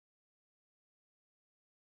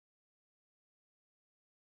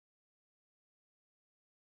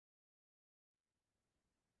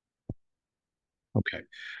Okay.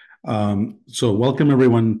 So welcome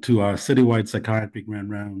everyone to our citywide psychiatry grand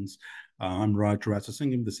rounds. I'm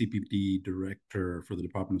Rasasingham, the CPD director for the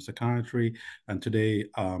Department of Psychiatry, and today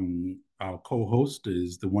our co-host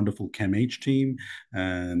is the wonderful CAMH team,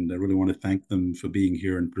 and I really want to thank them for being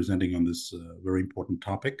here and presenting on this very important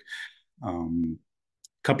topic. Um,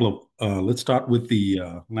 let's start with the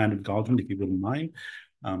land acknowledgement, if you wouldn't mind.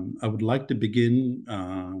 I would like to begin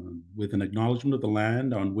with an acknowledgement of the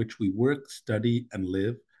land on which we work, study, and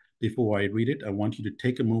live. Before I read it, I want you to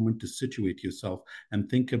take a moment to situate yourself and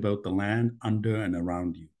think about the land under and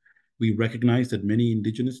around you. We recognize that many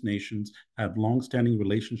Indigenous nations have long-standing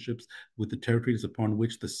relationships with the territories upon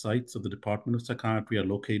which the sites of the Department of Psychiatry are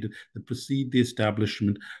located that precede the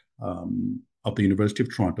establishment of the University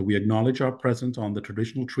of Toronto. We acknowledge our presence on the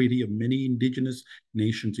traditional treaty of many Indigenous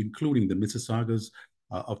nations, including the Mississaugas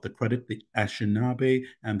of the Credit, the Anishinaabe,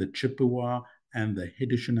 and the Chippewa, and the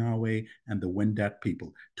Haudenosaunee, and the Wendat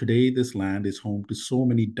people. Today, this land is home to so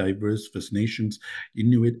many diverse First Nations,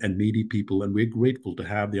 Inuit, and Métis people, and we're grateful to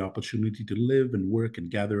have the opportunity to live and work and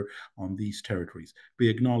gather on these territories. We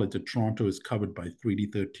acknowledge that Toronto is covered by Treaty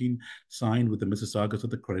 13, signed with the Mississaugas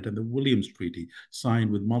of the Credit, and the Williams Treaty, signed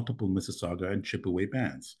with multiple Mississauga and Chippewa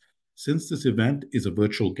bands. Since this event is a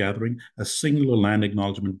virtual gathering, a singular land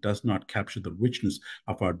acknowledgement does not capture the richness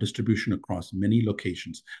of our distribution across many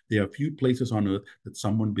locations. There are few places on earth that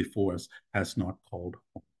someone before us has not called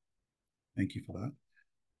home. Thank you for that.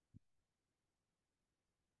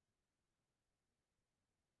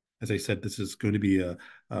 As I said, this is going to be a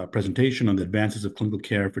presentation on the advances of clinical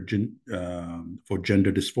care for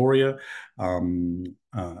gender dysphoria.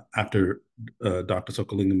 After Dr.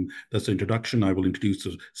 Sokolingam does the introduction, I will introduce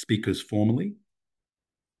the speakers formally.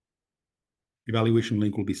 Evaluation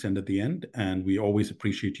link will be sent at the end, and we always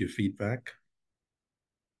appreciate your feedback.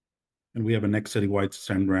 And we have a next citywide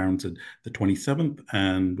stand rounds at the 27th,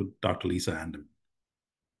 and with Dr. Lisa Andem.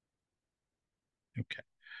 Okay.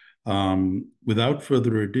 Without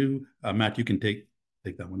further ado, Matt, you can take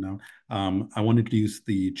that one now. I want to introduce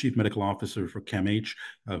the Chief Medical Officer for CAMH,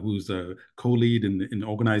 who's a co-lead in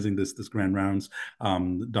organizing this grand rounds,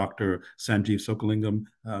 Dr. Sanjeev Sokolingam.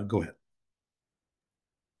 Go ahead.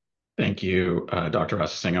 Thank you, Dr.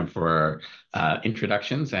 Rasasingham, for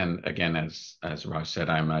introductions. And again, as Raj said,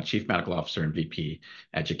 I'm a Chief Medical Officer and VP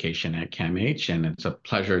Education at CAMH, and it's a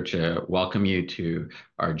pleasure to welcome you to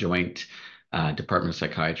our joint Department of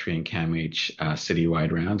Psychiatry and CAMH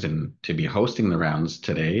citywide rounds, and to be hosting the rounds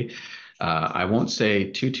today. I won't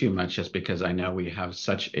say too much, just because I know we have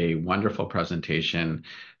such a wonderful presentation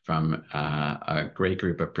from a great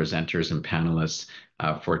group of presenters and panelists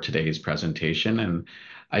for today's presentation. And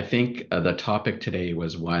I think the topic today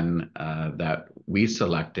was one that we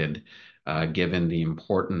selected given the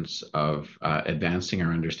importance of advancing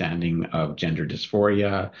our understanding of gender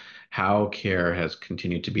dysphoria, how care has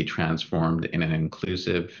continued to be transformed in an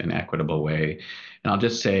inclusive and equitable way. And I'll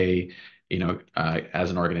just say, as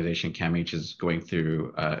an organization, CAMH is going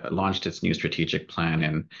through, launched its new strategic plan,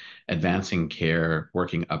 and advancing care,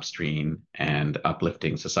 working upstream, and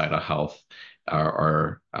uplifting societal health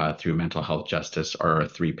or through mental health justice are our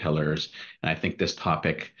three pillars. And I think this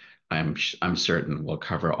topic, I'm certain, will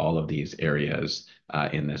cover all of these areas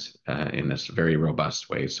in this very robust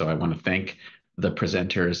way. So I want to thank the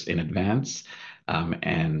presenters in advance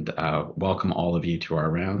and welcome all of you to our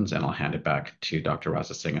rounds. And I'll hand it back to Dr.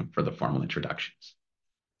 Rasasingham for the formal introductions.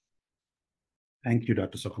 Thank you,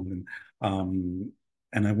 Dr. Sokolingam.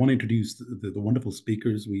 And I want to introduce the wonderful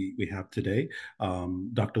speakers we have today.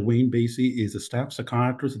 Dr. Wayne Baici is a staff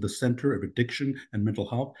psychiatrist at the Center of Addiction and Mental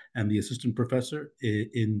Health and the assistant professor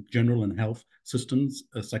in General and Health Systems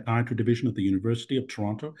Psychiatry Division at the University of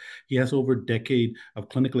Toronto. He has over a decade of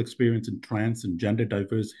clinical experience in trans and gender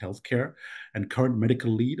diverse healthcare and current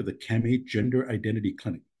medical lead of the CAMH Gender Identity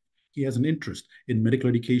Clinic. He has an interest in medical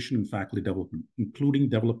education and faculty development, including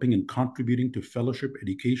developing and contributing to fellowship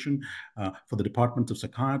education for the Departments of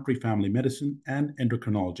Psychiatry, Family Medicine, and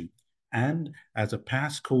Endocrinology. And as a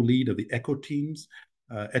past co-lead of the ECHO teams,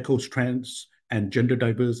 ECHO's trans and gender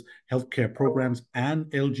diverse healthcare programs, and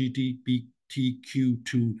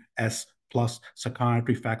LGBTQ2S plus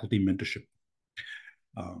psychiatry faculty mentorship.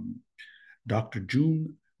 Dr.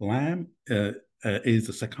 June Lam is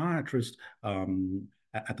a psychiatrist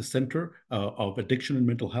at the Center of Addiction and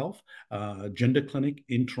Mental Health, Gender Clinic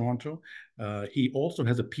in Toronto. He also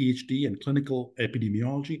has a PhD in clinical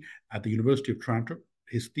epidemiology at the University of Toronto.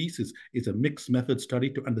 His thesis is a mixed method study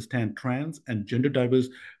to understand trans and gender diverse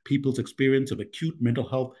people's experience of acute mental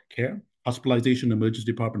health care, hospitalization,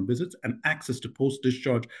 emergency department visits, and access to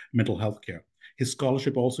post-discharge mental health care. His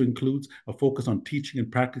scholarship also includes a focus on teaching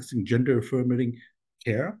and practicing gender-affirming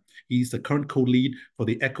care. He's the current co-lead for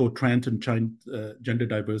the ECHO Trans and Gender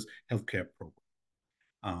Diverse Healthcare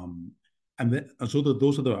Program.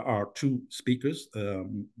 Those are our two speakers.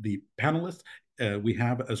 The panelists we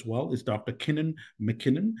have as well is Dr. Kinnon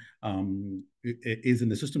MacKinnon, is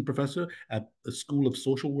an assistant professor at the School of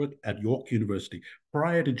Social Work at York University.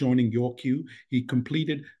 Prior to joining York U, he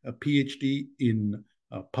completed a PhD in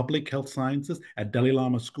Public Health Sciences at Dalai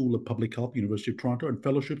Lama School of Public Health, University of Toronto, and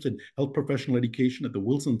fellowships in health professional education at the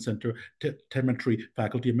Wilson Center, Temetry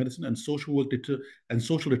Faculty of Medicine, and social work and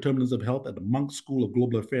social determinants of health at the Monk School of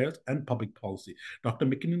Global Affairs and Public Policy. Dr.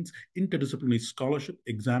 MacKinnon's interdisciplinary scholarship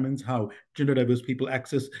examines how gender diverse people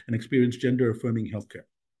access and experience gender-affirming healthcare.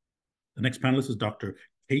 The next panelist is Dr.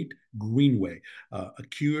 Kate Greenaway, a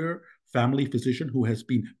queer family physician who has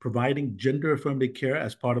been providing gender-affirming care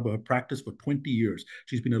as part of her practice for 20 years.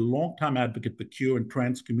 She's been a long-time advocate for queer and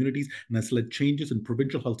trans communities and has led changes in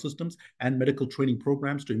provincial health systems and medical training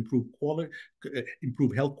programs to improve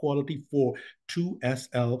health quality for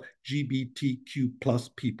 2SL LGBTQ plus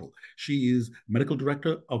people. She is medical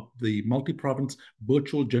director of the multi-province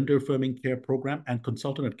virtual gender-affirming care program and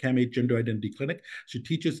consultant at CAMH Gender Identity Clinic. She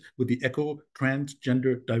teaches with the ECHO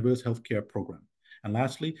Transgender Diverse Healthcare Program. And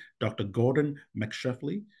lastly, Dr. Gordon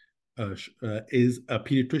McSheffrey is a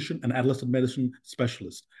pediatrician and adolescent medicine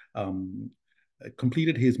specialist.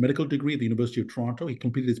 Completed his medical degree at the University of Toronto. He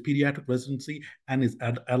completed his pediatric residency and his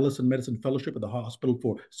adolescent medicine fellowship at the Hospital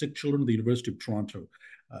for Sick Children at the University of Toronto.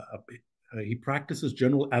 He practices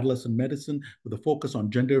general adolescent medicine with a focus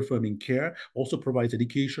on gender-affirming care, also provides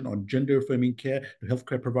education on gender-affirming care to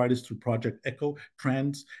healthcare providers through Project ECHO,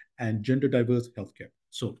 Trans, and Gender Diverse Healthcare.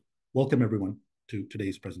 So welcome everyone to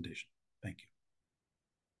today's presentation. Thank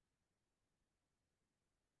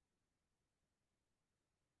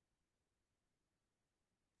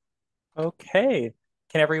you. Okay.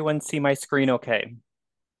 Can everyone see my screen okay?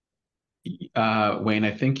 Wayne,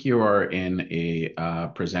 I think you are in a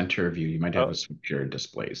presenter view. You might have to switch your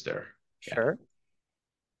displays there. Sure.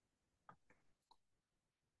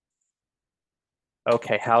 Yeah.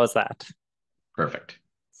 Okay, how is that? Perfect.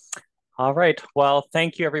 All right. Well,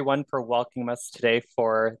 thank you everyone for welcoming us today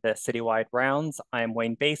for the citywide rounds. I'm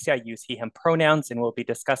Wayne Baici. I use he, him pronouns, and we'll be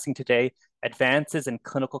discussing today advances in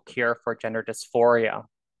clinical care for gender dysphoria.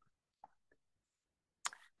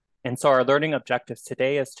 And so our learning objectives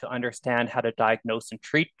today is to understand how to diagnose and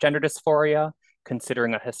treat gender dysphoria,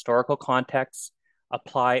 considering a historical context,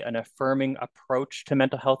 apply an affirming approach to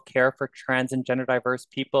mental health care for trans and gender diverse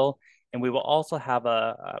people. And we will also have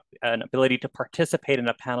an ability to participate in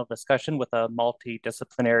a panel discussion with a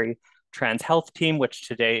multidisciplinary trans health team, which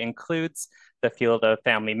today includes the field of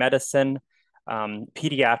family medicine,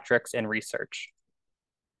 pediatrics, and research.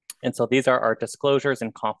 And so these are our disclosures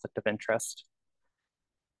and conflict of interest.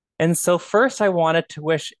 And so first, I wanted to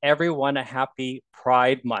wish everyone a happy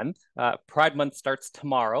Pride Month. Pride Month starts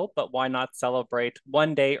tomorrow, but why not celebrate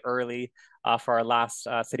one day early for our last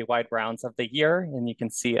citywide rounds of the year? And you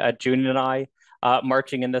can see June and I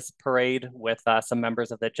marching in this parade with some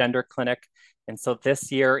members of the Gender Clinic. And so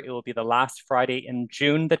this year, it will be the last Friday in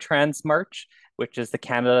June, the Trans March, which is the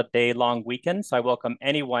Canada Day long weekend. So I welcome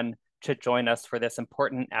anyone to join us for this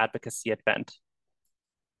important advocacy event.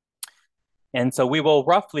 And so we will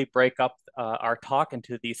roughly break up our talk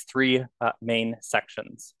into these three main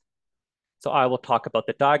sections. So I will talk about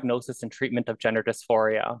the diagnosis and treatment of gender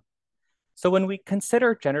dysphoria. So when we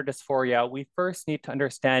consider gender dysphoria, we first need to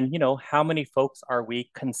understand, how many folks are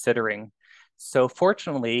we considering? So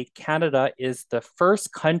fortunately, Canada is the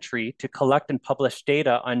first country to collect and publish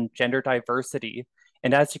data on gender diversity.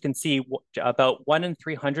 And as you can see, about 1 in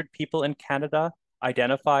 300 people in Canada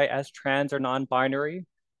identify as trans or non-binary.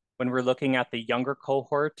 When we're looking at the younger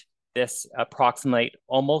cohort, this approximates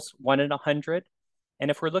almost 1 in 100.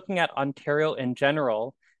 And if we're looking at Ontario in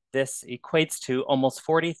general, this equates to almost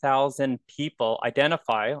 40,000 people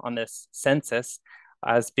identify on this census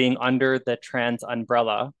as being under the trans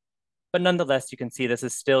umbrella. But nonetheless, you can see this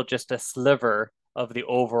is still just a sliver of the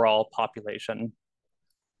overall population.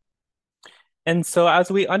 And so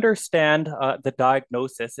as we understand the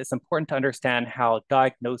diagnosis, it's important to understand how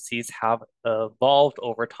diagnoses have evolved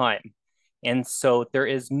over time. And so there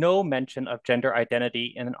is no mention of gender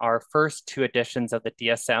identity in our first two editions of the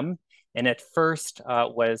DSM. And it first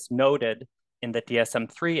was noted in the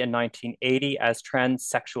DSM-3 in 1980 as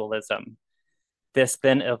transsexualism. This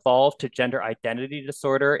then evolved to gender identity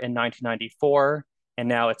disorder in 1994. And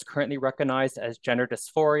now it's currently recognized as gender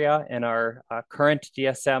dysphoria in our current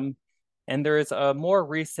DSM. And there is a more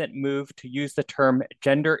recent move to use the term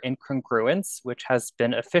gender incongruence, which has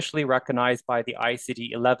been officially recognized by the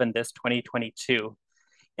ICD-11 this 2022.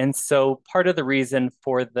 And so part of the reason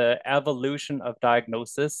for the evolution of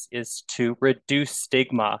diagnosis is to reduce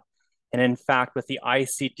stigma. And in fact, with the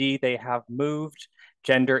ICD, they have moved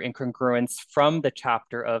gender incongruence from the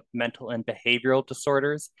chapter of mental and behavioral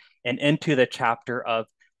disorders and into the chapter of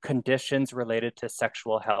conditions related to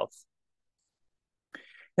sexual health.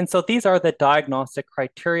 And so these are the diagnostic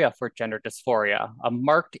criteria for gender dysphoria: a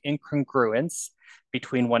marked incongruence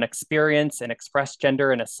between one experience and expressed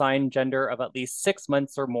gender and assigned gender of at least 6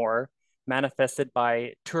 months or more, manifested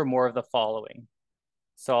by 2 or more of the following.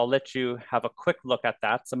 So I'll let you have a quick look at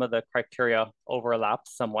that. Some of the criteria overlap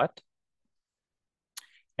somewhat.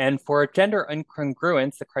 And for gender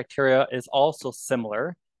incongruence, the criteria is also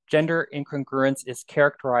similar. Gender incongruence is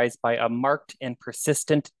characterized by a marked and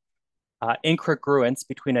persistent incongruence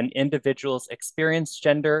between an individual's experienced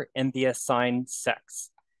gender and the assigned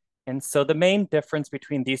sex. And so the main difference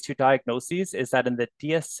between these 2 diagnoses is that in the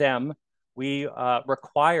DSM, we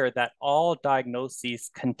require that all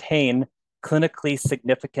diagnoses contain clinically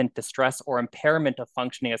significant distress or impairment of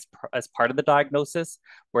functioning as part of the diagnosis,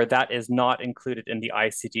 where that is not included in the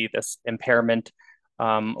ICD, this impairment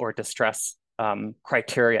or distress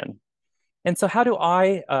criterion. And so how do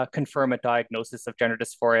I confirm a diagnosis of gender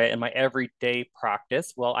dysphoria in my everyday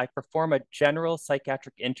practice? Well, I perform a general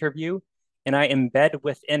psychiatric interview and I embed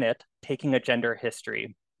within it taking a gender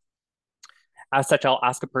history. As such, I'll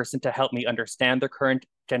ask a person to help me understand their current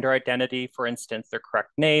gender identity, for instance, their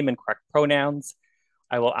correct name and correct pronouns.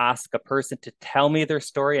 I will ask a person to tell me their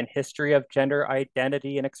story and history of gender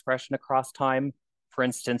identity and expression across time. For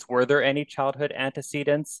instance, were there any childhood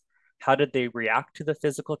antecedents? How did they react to the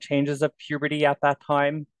physical changes of puberty at that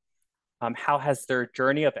time? How has their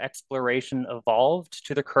journey of exploration evolved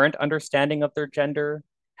to the current understanding of their gender?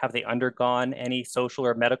 Have they undergone any social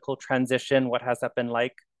or medical transition? What has that been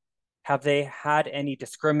like? Have they had any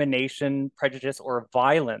discrimination, prejudice, or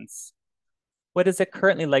violence? What is it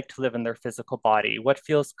currently like to live in their physical body? What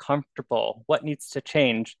feels comfortable? What needs to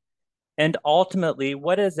change? And ultimately,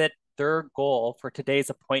 what is it their goal for today's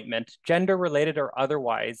appointment, gender related or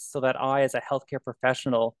otherwise, so that I, as a healthcare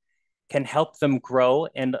professional, can help them grow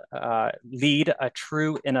and lead a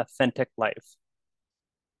true and authentic life?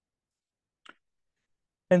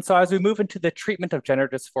 And so as we move into the treatment of gender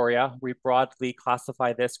dysphoria, we broadly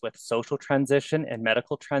classify this with social transition and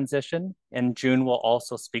medical transition. And June will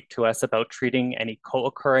also speak to us about treating any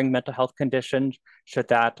co-occurring mental health conditions should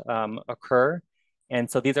that occur. And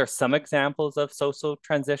so these are some examples of social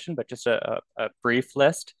transition, but just a brief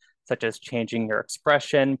list, such as changing your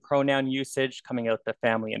expression, pronoun usage, coming out to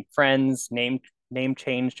family and friends, name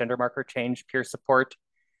change, gender marker change, peer support.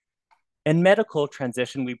 In medical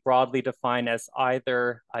transition, we broadly define as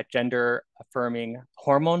either a gender-affirming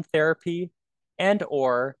hormone therapy and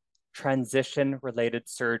or transition-related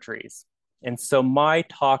surgeries. And so my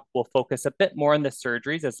talk will focus a bit more on the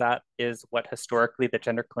surgeries, as that is what historically the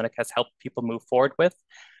Gender Clinic has helped people move forward with.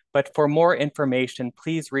 But for more information,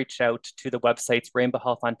 please reach out to the websites Rainbow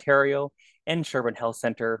Health Ontario and Sherbourne Health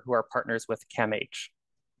Centre, who are partners with CAMH.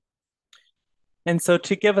 And so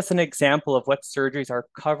to give us an example of what surgeries are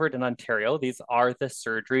covered in Ontario, these are the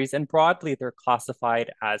surgeries, and broadly they're classified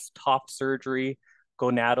as top surgery,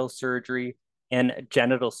 gonadal surgery, and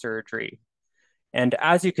genital surgery. And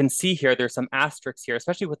as you can see here, there's some asterisks here,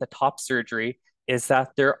 especially with the top surgery, is that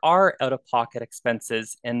there are out-of-pocket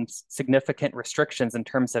expenses and significant restrictions in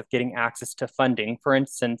terms of getting access to funding. For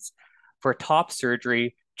instance, for top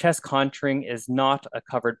surgery, chest contouring is not a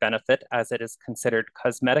covered benefit as it is considered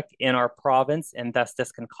cosmetic in our province, and thus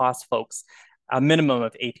this can cost folks a minimum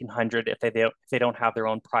of $1,800 if they don't have their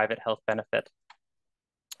own private health benefit.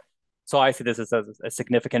 So I see this as a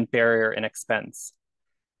significant barrier in expense.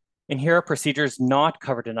 And here are procedures not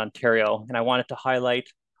covered in Ontario, and I wanted to highlight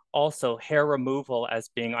also hair removal as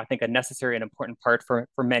being, I think, a necessary and important part for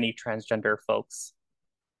many transgender folks.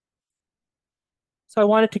 So I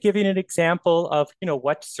wanted to give you an example of,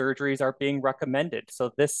 what surgeries are being recommended.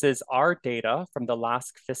 So this is our data from the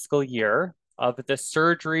last fiscal year of the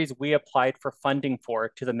surgeries we applied for funding for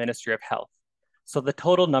to the Ministry of Health. So the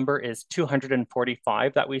total number is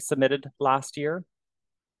 245 that we submitted last year.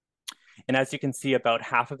 And as you can see, about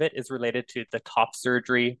half of it is related to the top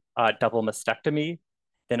surgery, double mastectomy.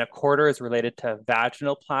 Then a quarter is related to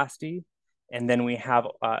vaginoplasty. And then we have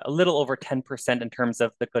a little over 10% in terms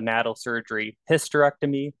of the gonadal surgery,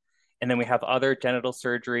 hysterectomy. And then we have other genital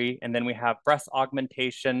surgery. And then we have breast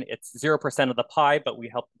augmentation. It's 0% of the pie, but we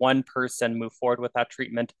help one person move forward with that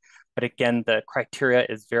treatment. But again, the criteria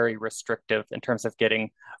is very restrictive in terms of getting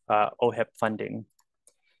OHIP funding.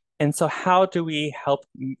 And so how do we help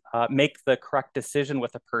make the correct decision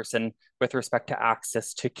with a person with respect to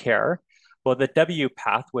access to care? Well, the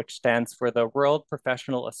WPATH, which stands for the World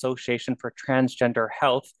Professional Association for Transgender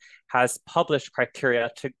Health, has published criteria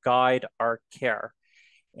to guide our care.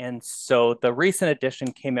 And so the recent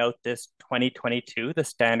edition came out this 2022, the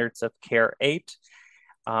Standards of Care 8.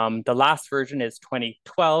 The last version is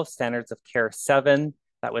 2012, Standards of Care 7,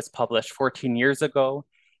 that was published 14 years ago.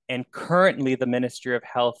 And currently the Ministry of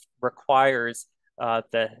Health requires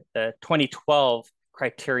the 2012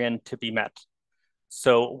 criterion to be met.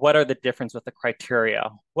 So what are the differences with the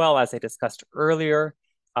criteria? Well, as I discussed earlier,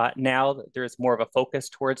 now there's more of a focus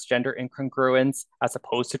towards gender incongruence as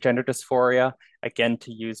opposed to gender dysphoria, again,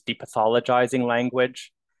 to use depathologizing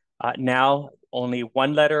language. Now, only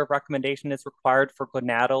one letter of recommendation is required for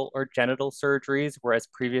gonadal or genital surgeries, whereas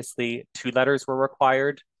previously 2 letters were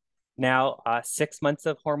required. Now, 6 months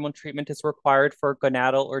of hormone treatment is required for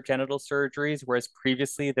gonadal or genital surgeries, whereas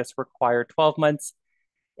previously this required 12 months.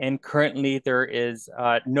 And currently there is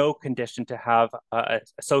no condition to have a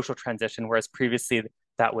social transition, whereas previously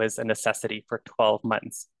that was a necessity for 12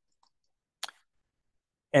 months.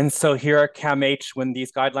 And so here at CAMH, when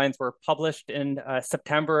these guidelines were published in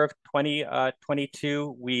September of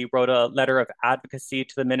 2022, we wrote a letter of advocacy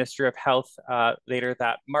to the Ministry of Health later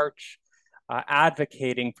that March,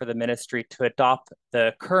 advocating for the ministry to adopt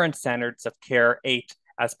the current Standards of Care 8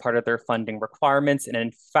 as part of their funding requirements. And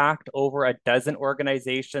in fact, over a dozen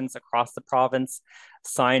organizations across the province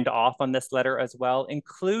signed off on this letter as well,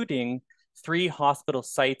 including 3 hospital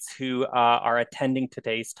sites who are attending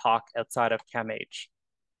today's talk outside of CAMH.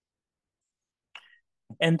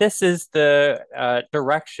 And this is the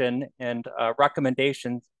direction and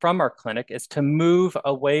recommendations from our clinic, is to move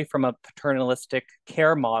away from a paternalistic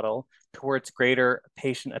care model towards greater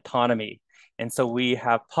patient autonomy. And so we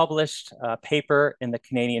have published a paper in the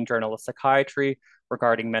Canadian Journal of Psychiatry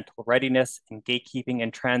regarding mental readiness and gatekeeping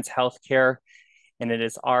in trans healthcare. And it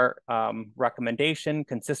is our recommendation,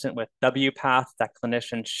 consistent with WPATH, that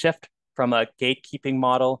clinicians shift from a gatekeeping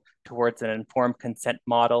model towards an informed consent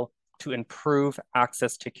model to improve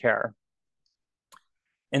access to care.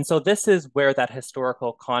 And so this is where that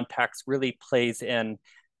historical context really plays in.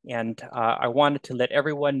 And I wanted to let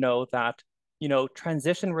everyone know that, you know,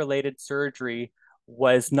 transition-related surgery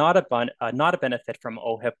was not a benefit from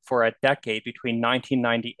OHIP for a decade between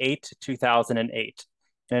 1998 to 2008.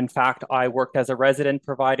 And in fact, I worked as a resident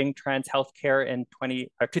providing trans healthcare in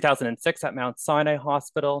 2006 at Mount Sinai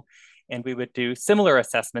Hospital. And we would do similar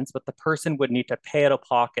assessments, but the person would need to pay out of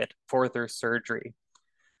pocket for their surgery.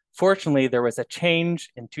 Fortunately, there was a change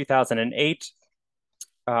in 2008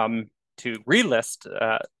 to relist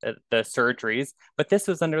the surgeries, but this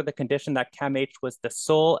was under the condition that CAMH was the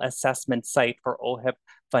sole assessment site for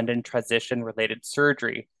OHIP-funded transition-related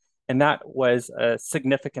surgery. And that was a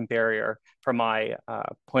significant barrier from my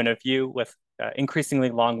point of view, with increasingly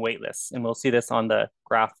long wait lists. And we'll see this on the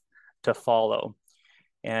graph to follow.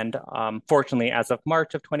 And fortunately, as of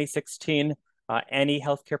March of 2016, any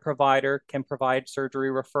healthcare provider can provide surgery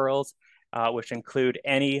referrals, which include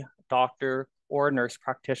any doctor or nurse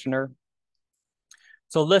practitioner.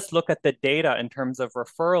 So let's look at the data in terms of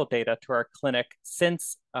referral data to our clinic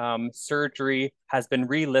since surgery has been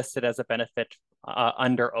relisted as a benefit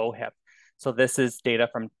under OHIP. So this is data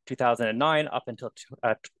from 2009 up until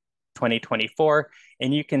 2024.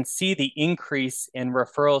 And you can see the increase in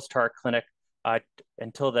referrals to our clinic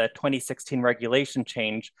until the 2016 regulation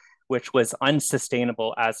change, which was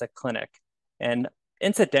unsustainable as a clinic. And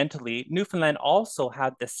incidentally, Newfoundland also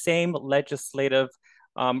had the same legislative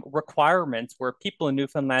requirements where people in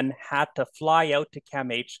Newfoundland had to fly out to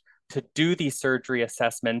CAMH to do these surgery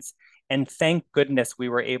assessments. And thank goodness we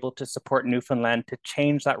were able to support Newfoundland to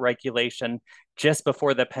change that regulation just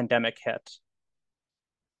before the pandemic hit.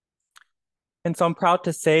 And so I'm proud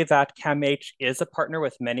to say that CAMH is a partner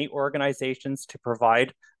with many organizations to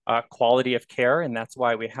provide quality of care. And that's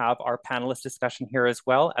why we have our panelist discussion here as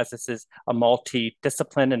well, as this is a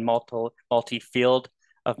multi-discipline and multi-field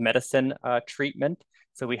of medicine treatment.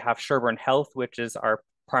 So we have Sherburne Health, which is our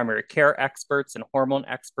primary care experts and hormone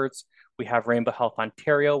experts. We have Rainbow Health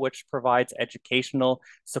Ontario, which provides educational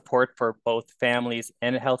support for both families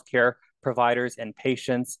and healthcare providers and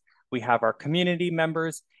patients. We have our community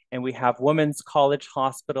members, and we have Women's College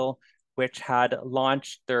Hospital, which had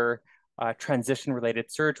launched their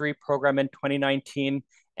transition-related surgery program in 2019.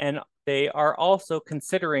 And they are also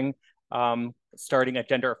considering starting a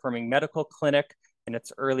gender-affirming medical clinic in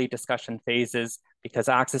its early discussion phases because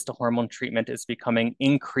access to hormone treatment is becoming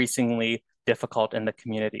increasingly difficult in the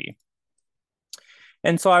community.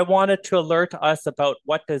 And so I wanted to alert us about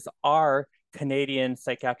what does our Canadian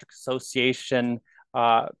Psychiatric Association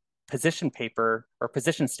position paper or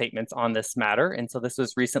position statements on this matter. And so this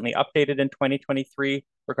was recently updated in 2023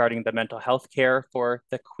 regarding the mental health care for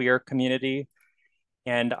the queer community.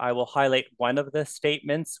 And I will highlight one of the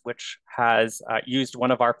statements, which has used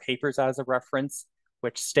one of our papers as a reference,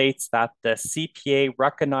 which states that the CPA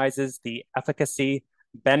recognizes the efficacy,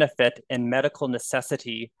 benefit, and medical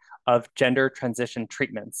necessity of gender transition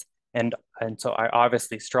treatments. And so I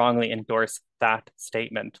obviously strongly endorse that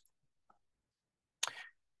statement.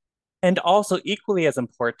 And also equally as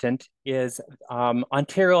important is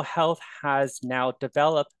Ontario Health has now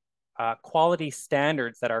developed quality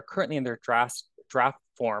standards that are currently in their draft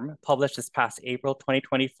form, published this past April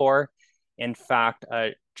 2024. In fact,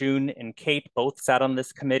 June and Kate both sat on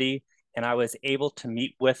this committee, and I was able to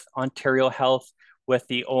meet with Ontario Health with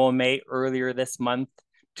the OMA earlier this month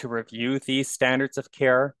to review these standards of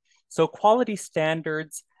care. So quality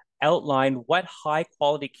standards outline what high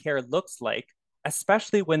quality care looks like,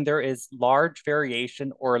 especially when there is large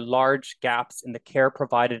variation or large gaps in the care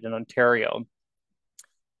provided in Ontario.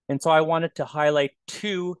 And so I wanted to highlight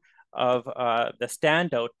two of the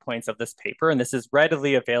standout points of this paper, and this is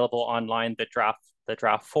readily available online, the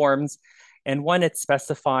draft forms. And one, it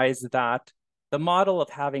specifies that the model of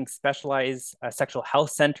having specialized sexual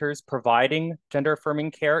health centers providing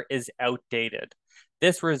gender-affirming care is outdated.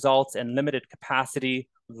 This results in limited capacity,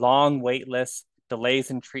 long wait lists, delays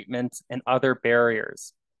in treatments, and other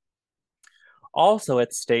barriers. Also,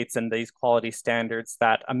 it states in these quality standards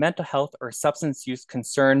that a mental health or substance use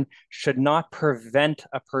concern should not prevent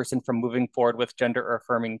a person from moving forward with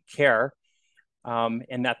gender-affirming care,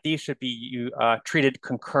 and that these should be treated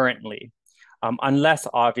concurrently, unless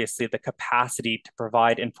obviously the capacity to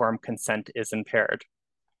provide informed consent is impaired.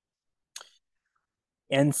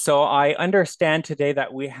 And so I understand today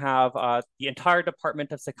that we have the entire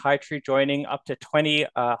Department of Psychiatry joining, up to 20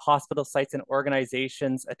 hospital sites and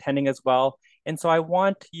organizations attending as well. And so I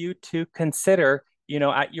want you to consider,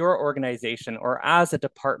 at your organization or as a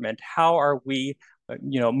department, how are we,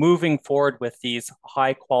 moving forward with these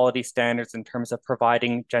high quality standards in terms of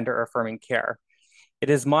providing gender affirming care? It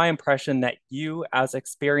is my impression that you, as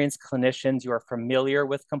experienced clinicians, you are familiar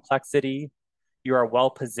with complexity. You are well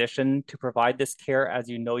positioned to provide this care as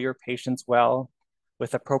you know your patients well.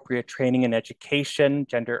 With appropriate training and education,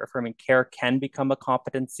 gender affirming care can become a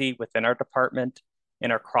competency within our department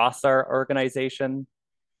and across our organization.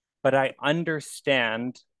 But I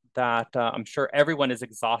understand that I'm sure everyone is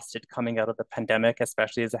exhausted coming out of the pandemic,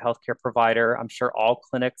 especially as a healthcare provider. I'm sure all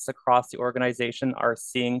clinics across the organization are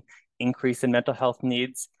seeing increase in mental health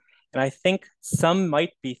needs. And I think some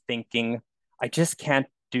might be thinking, I just can't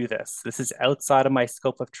do this. This is outside of my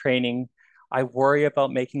scope of training. I worry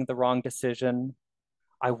about making the wrong decision.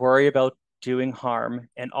 I worry about doing harm.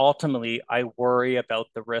 And ultimately, I worry about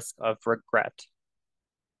the risk of regret.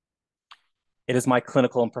 It is my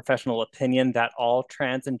clinical and professional opinion that all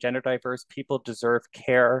trans and gender diverse people deserve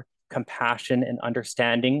care, compassion, and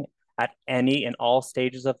understanding at any and all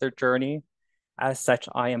stages of their journey. As such,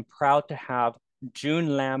 I am proud to have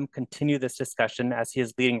June Lam continue this discussion as he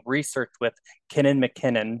is leading research with Kinnon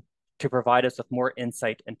MacKinnon to provide us with more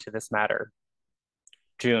insight into this matter.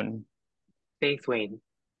 June. Thanks, Wayne.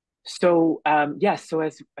 So yes, so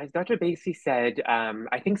as Dr. Baici said,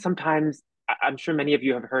 I think sometimes, I'm sure many of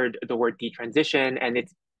you have heard the word detransition, and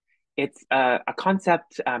it's a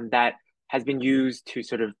concept that has been used to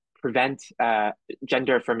sort of prevent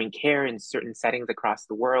gender affirming care in certain settings across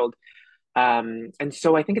the world. And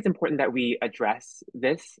so I think it's important that we address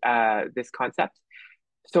this concept.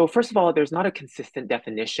 So first of all, there's not a consistent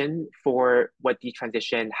definition for what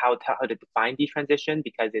detransition, how to define detransition,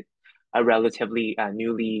 because it's a relatively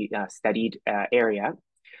newly studied area.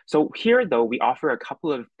 So here, though, we offer a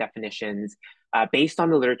couple of definitions based on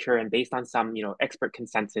the literature and based on some, expert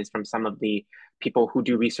consensus from some of the people who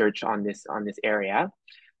do research on this area.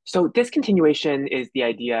 So discontinuation is the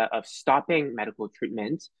idea of stopping medical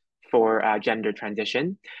treatment for gender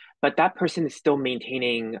transition, but that person is still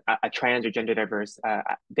maintaining a trans or gender diverse,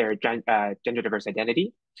 their gender diverse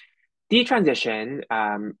identity. Detransition,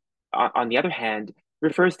 on the other hand,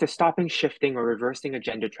 refers to stopping, shifting, or reversing a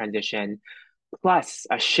gender transition, plus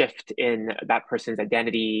a shift in that person's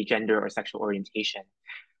identity, gender, or sexual orientation.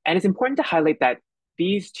 And it's important to highlight that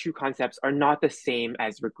these two concepts are not the same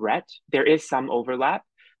as regret. There is some overlap,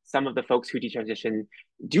 some of the folks who detransition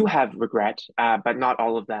do have regret, but not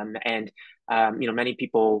all of them. And many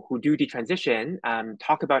people who do detransition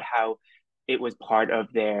talk about how it was part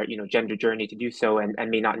of their gender journey to do so, and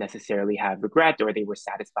may not necessarily have regret, or they were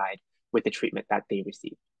satisfied with the treatment that they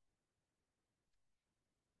received.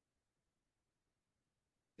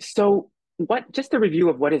 So just a review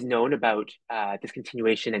of what is known about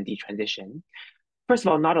discontinuation and detransition. First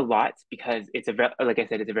of all, not a lot, because like I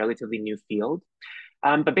said, it's a relatively new field.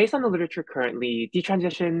 But based on the literature currently,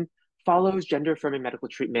 detransition follows gender-affirming medical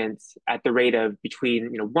treatments at the rate of between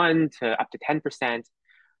 1 to up to 10%.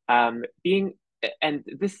 And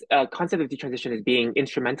this concept of detransition is being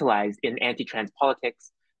instrumentalized in anti-trans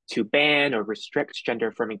politics to ban or restrict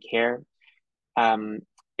gender-affirming care.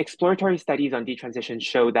 Exploratory studies on detransition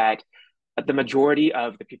show that the majority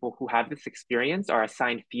of the people who have this experience are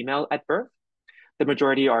assigned female at birth. The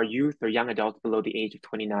majority are youth or young adults below the age of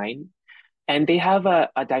 29. And they have a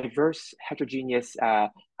diverse, heterogeneous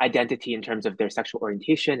identity in terms of their sexual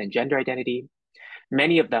orientation and gender identity.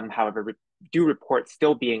 Many of them, however, do report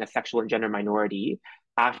still being a sexual and gender minority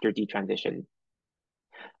after detransition.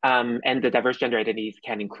 And the diverse gender identities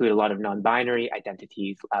can include a lot of non-binary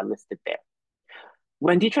identities listed there.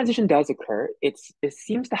 When detransition does occur, it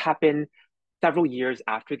seems to happen several years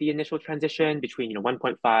after the initial transition, between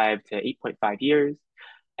 1.5 to 8.5 years.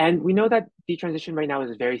 And we know that detransition right now is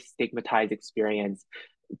a very stigmatized experience.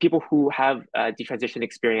 People who have detransition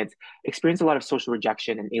experience a lot of social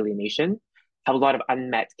rejection and alienation, have a lot of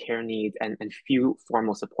unmet care needs, and few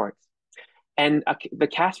formal supports. And the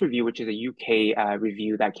CAS review, which is a UK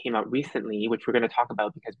review that came out recently, which we're going to talk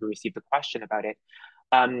about because we received a question about it,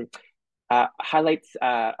 highlights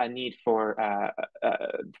a need for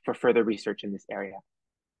further research in this area.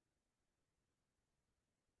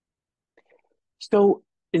 So,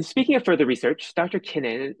 in speaking of further research, Dr.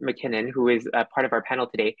 MacKinnon, who is part of our panel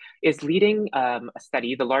today, is leading a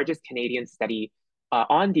study, the largest Canadian study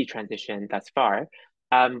on detransition thus far,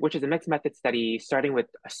 which is a mixed method study starting with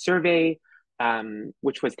a survey,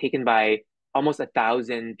 which was taken by almost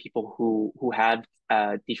 1,000 people who have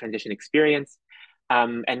detransition experience.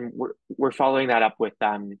 And we're following that up with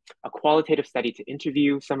a qualitative study to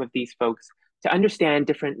interview some of these folks to understand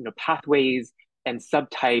different pathways and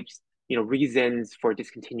subtypes, reasons for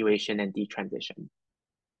discontinuation and detransition,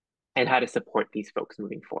 and how to support these folks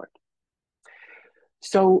moving forward.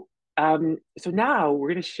 So now we're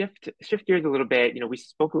going to shift gears a little bit. We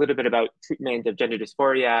spoke a little bit about treatment of gender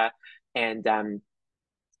dysphoria and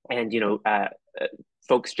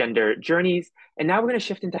folks' gender journeys. And now we're going to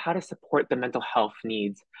shift into how to support the mental health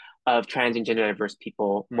needs of trans and gender diverse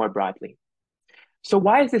people more broadly. So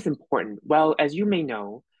why is this important? Well, as you may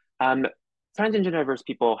know, trans and gender diverse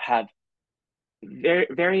people have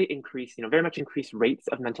very much increased rates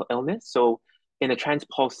of mental illness. So in the Trans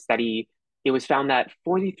Pulse study, it was found that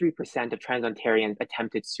 43% of trans Ontarians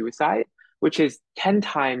attempted suicide, which is 10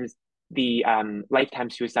 times the lifetime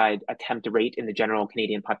suicide attempt rate in the general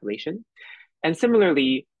Canadian population. And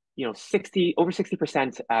similarly, over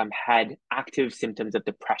 60% had active symptoms of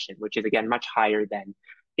depression, which is again much higher than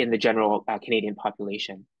in the general Canadian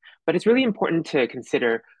population. But it's really important to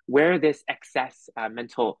consider where this excess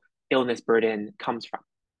mental illness burden comes from.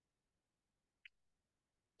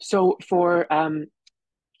 So for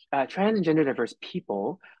trans and gender diverse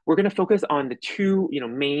people, we're going to focus on the two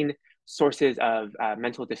main sources of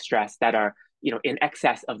mental distress that are in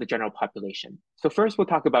excess of the general population. So first, we'll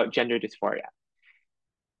talk about gender dysphoria.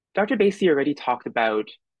 Dr. Baici already talked about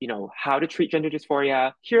how to treat gender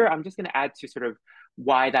dysphoria. Here, I'm just going to add to sort of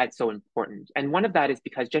why that's so important. And one of that is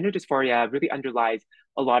because gender dysphoria really underlies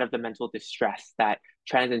a lot of the mental distress that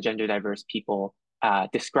trans and gender diverse people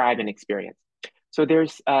describe and experience. So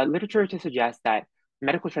there's literature to suggest that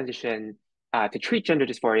medical transition to treat gender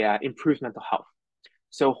dysphoria improves mental health.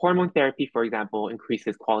 So hormone therapy, for example,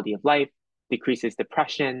 increases quality of life, decreases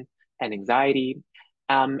depression and anxiety.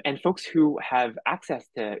 And folks who have access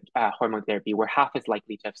to hormone therapy were half as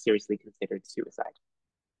likely to have seriously considered suicide.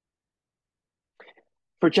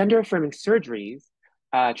 For gender-affirming surgeries,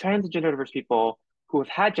 trans and gender diverse people who have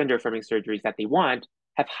had gender-affirming surgeries that they want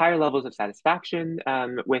have higher levels of satisfaction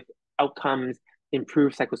with outcomes,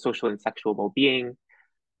 improved psychosocial and sexual well-being.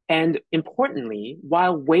 And importantly,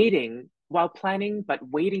 while planning but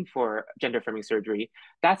waiting for gender-affirming surgery,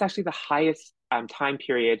 that's actually the highest time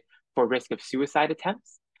period for risk of suicide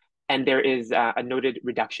attempts. And there is a noted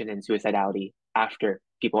reduction in suicidality after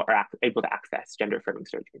people are able to access gender-affirming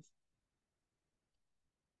surgeries.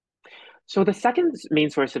 So the second main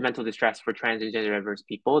source of mental distress for trans and gender diverse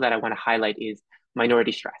people that I want to highlight is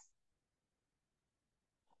minority stress.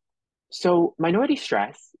 So minority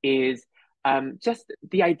stress is just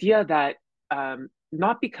the idea that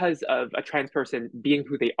not because of a trans person being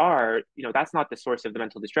who they are, that's not the source of the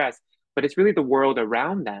mental distress, but it's really the world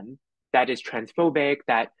around them that is transphobic,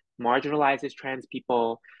 that marginalizes trans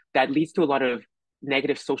people, that leads to a lot of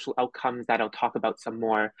negative social outcomes that I'll talk about some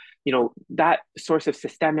more. That source of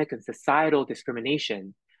systemic and societal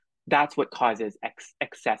discrimination, that's what causes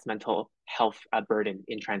excess mental health burden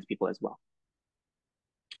in trans people as well.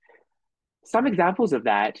 Some examples of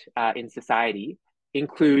that in society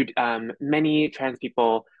include many trans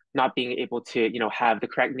people not being able to, have the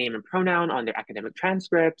correct name and pronoun on their academic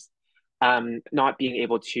transcripts, not being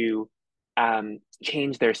able to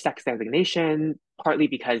change their sex designation, partly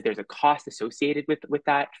because there's a cost associated with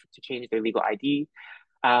that to change their legal ID.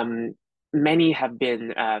 Many have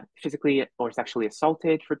been physically or sexually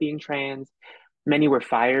assaulted for being trans. Many were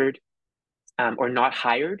fired or not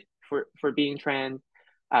hired for being trans.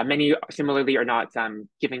 Many similarly are not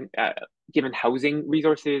given housing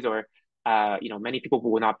resources, or many people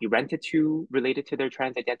will not be rented to related to their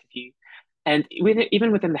trans identity. And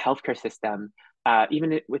even within the healthcare system,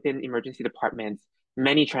 even within emergency departments,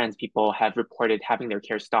 many trans people have reported having their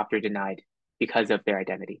care stopped or denied because of their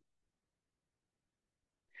identity.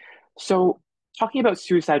 So talking about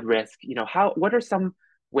suicide risk, what are some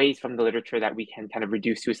ways from the literature that we can kind of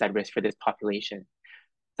reduce suicide risk for this population?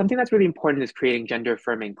 Something that's really important is creating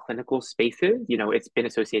gender-affirming clinical spaces. It's been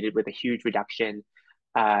associated with a huge reduction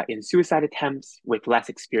in suicide attempts, with less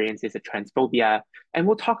experiences of transphobia. And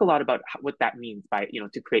we'll talk a lot about what that means by,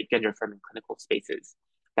 to create gender-affirming clinical spaces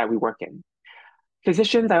that we work in.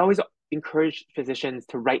 Physicians, I always encourage physicians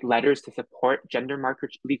to write letters to support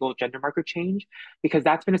legal gender marker change, because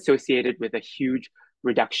that's been associated with a huge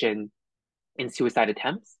reduction in suicide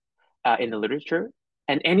attempts in the literature.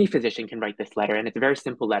 And any physician can write this letter, and it's a very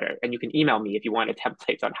simple letter. And you can email me if you want a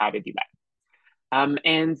template on how to do that.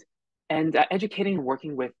 And educating and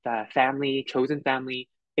working with chosen family,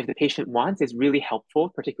 if the patient wants, is really helpful,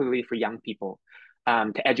 particularly for young people,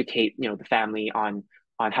 to educate the family on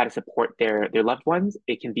how to support their loved ones.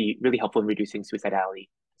 It can be really helpful in reducing suicidality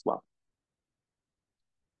as well.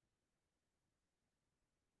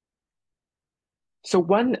 So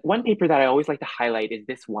one paper that I always like to highlight is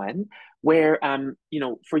this one, where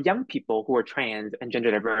for young people who are trans and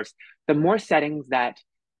gender diverse, the more settings that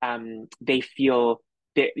they feel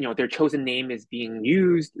that their chosen name is being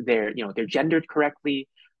used, they're gendered correctly,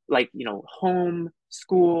 like home,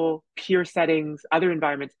 school, peer settings, other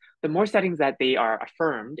environments, the more settings that they are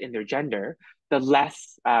affirmed in their gender, the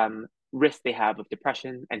less risk they have of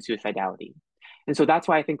depression and suicidality. And so that's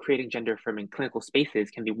why I think creating gender affirming clinical spaces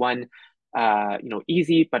can be one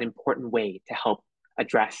easy but important way to help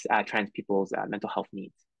address trans people's mental health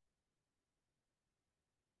needs.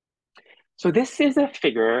 So this is a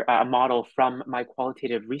figure, a model from my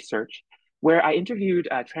qualitative research, where I interviewed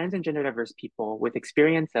trans and gender diverse people with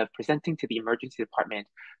experience of presenting to the emergency department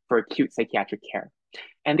for acute psychiatric care.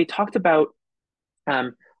 And they talked about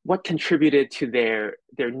what contributed to their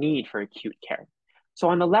need for acute care. So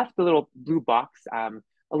on the left, the little blue box,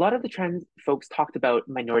 a lot of the trans folks talked about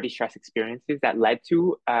minority stress experiences that led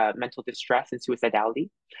to mental distress and suicidality.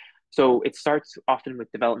 So it starts often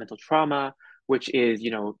with developmental trauma, which is,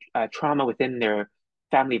 trauma within their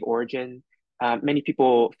family of origin. Many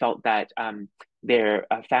people felt that their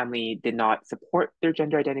family did not support their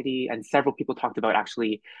gender identity, and several people talked about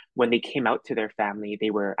actually when they came out to their family, they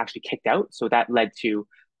were actually kicked out. So that led to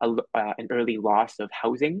an early loss of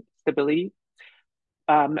housing stability.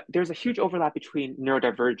 There's a huge overlap between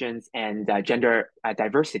neurodivergence and gender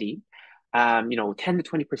diversity. 10 to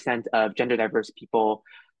 20% of gender diverse people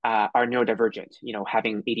are neurodivergent,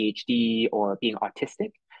 having ADHD or being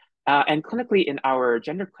autistic. And clinically in our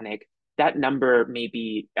gender clinic, that number may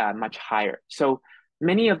be much higher. So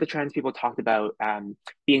many of the trans people talked about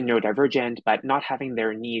being neurodivergent, but not having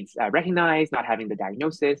their needs recognized, not having the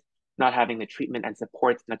diagnosis, not having the treatment and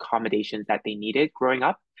supports and accommodations that they needed growing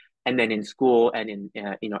up, and then in school and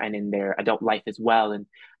in their adult life as well. And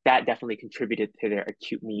that definitely contributed to their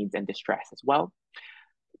acute needs and distress as well.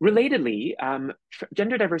 Relatedly,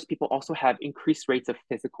 gender diverse people also have increased rates of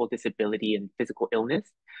physical disability and physical illness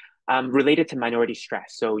related to minority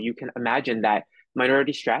stress. So you can imagine that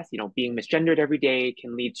minority stress, being misgendered every day,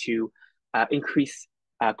 can lead to increased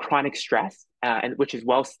chronic stress, and which is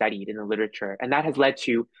well studied in the literature. And that has led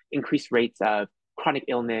to increased rates of chronic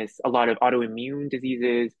illness, a lot of autoimmune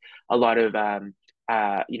diseases, a lot of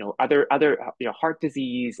other heart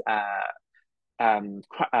disease,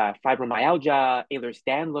 fibromyalgia,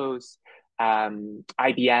 Ehlers-Danlos,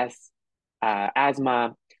 IBS,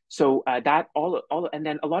 asthma. So that all, and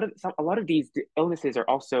then a lot of these illnesses are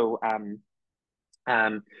also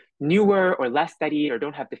newer or less studied or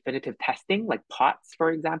don't have definitive testing, like POTS,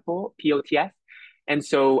 for example, POTS. And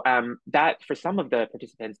so that for some of the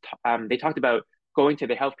participants, they talked about going to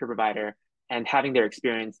the healthcare provider and having their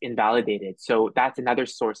experience invalidated. So that's another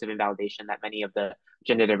source of invalidation that many of the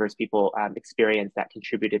gender diverse people experience that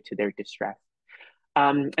contributed to their distress.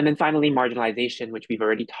 And then finally, marginalization, which we've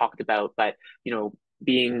already talked about, but,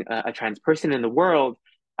 being a trans person in the world,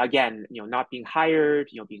 again, not being hired,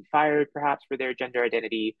 being fired perhaps for their gender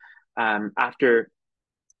identity after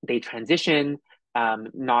they transition,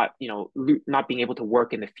 not being able to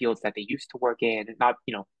work in the fields that they used to work in, not,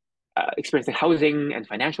 experiencing housing and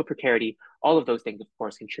financial precarity. All of those things, of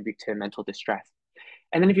course, contribute to mental distress.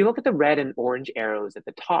 And then if you look at the red and orange arrows at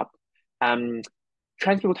the top,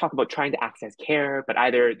 trans people talk about trying to access care, but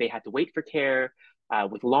either they had to wait for care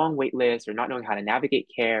with long wait lists or not knowing how to navigate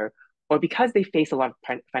care, or because they face a lot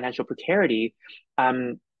of financial precarity,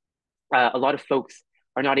 a lot of folks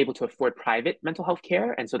are not able to afford private mental health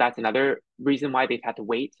care. And so that's another reason why they've had to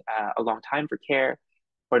wait a long time for care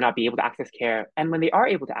or not be able to access care. And when they are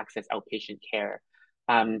able to access outpatient care,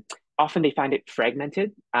 often they find it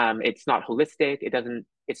fragmented. It's not holistic.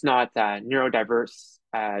 It's not neurodiverse,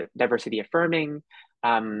 diversity affirming.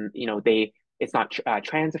 It's not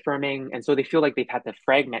trans affirming. And so they feel like they've had to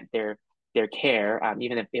fragment their care,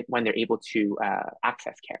 even if when they're able to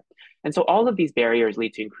access care. And so all of these barriers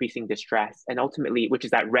lead to increasing distress, and ultimately, which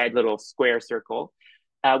is that red little square circle,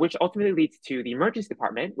 which ultimately leads to the emergency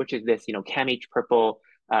department, which is this, CAMH purple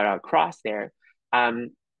cross there,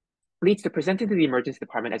 leads to presenting to the emergency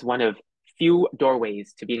department as one of few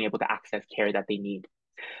doorways to being able to access care that they need.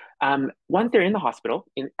 Once they're in the hospital,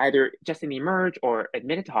 either just in the emerge or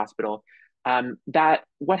admitted to hospital, that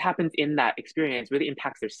what happens in that experience really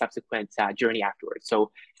impacts their subsequent journey afterwards.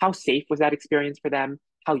 So how safe was that experience for them?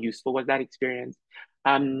 How useful was that experience?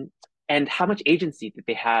 And how much agency did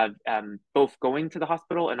they have both going to the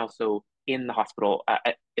hospital and also in the hospital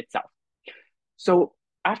itself? So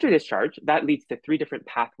after discharge, that leads to three different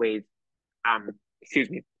pathways after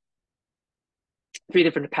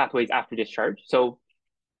discharge. So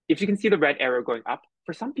if you can see the red arrow going up,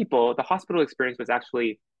 for some people, the hospital experience was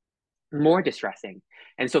actually more distressing.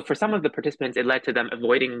 And so for some of the participants, it led to them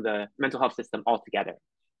avoiding the mental health system altogether.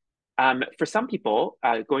 For some people,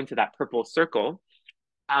 going to that purple circle,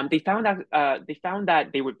 they found that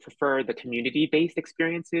they would prefer the community-based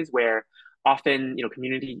experiences where often,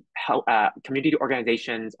 community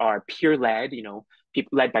organizations are peer-led,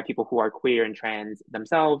 led by people who are queer and trans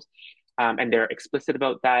themselves, and they're explicit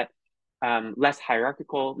about that, less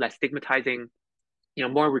hierarchical, less stigmatizing,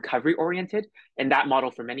 more recovery oriented. And that model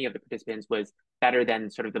for many of the participants was better than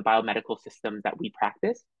sort of the biomedical systems that we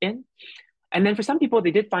practice in. And then for some people, they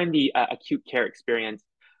did find the acute care experience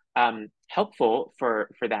helpful for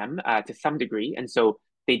them to some degree. And so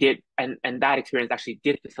they did, and that experience actually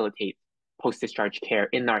did facilitate post-discharge care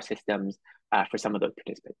in our systems for some of those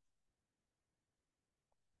participants.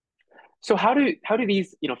 So how do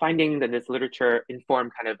these findings in this literature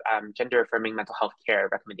inform kind of gender affirming mental health care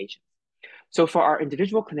recommendations? So for our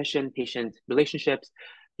individual clinician-patient relationships,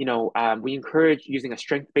 we encourage using a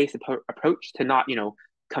strength-based approach to not,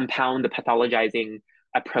 compound the pathologizing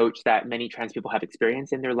approach that many trans people have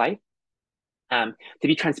experienced in their life. To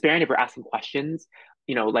be transparent if we're asking questions,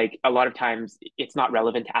 like a lot of times it's not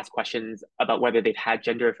relevant to ask questions about whether they've had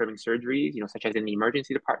gender-affirming surgeries, such as in the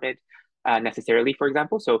emergency department necessarily, for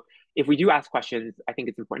example. So if we do ask questions, I think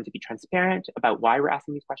it's important to be transparent about why we're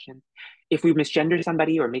asking these questions. If we misgender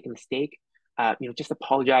somebody or make a mistake, just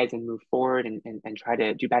apologize and move forward and try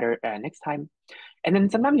to do better next time. And then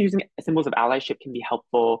sometimes using symbols of allyship can be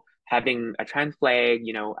helpful. Having a trans flag,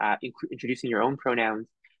 introducing your own pronouns,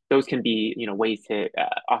 those can be, ways to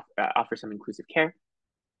offer some inclusive care.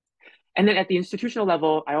 And then at the institutional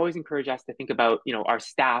level, I always encourage us to think about, our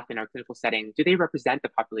staff in our clinical setting. Do they represent the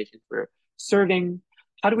population we're serving?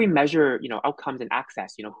 How do we measure, outcomes and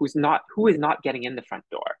access? Who is not getting in the front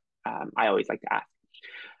door? I always like to ask.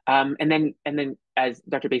 And then, as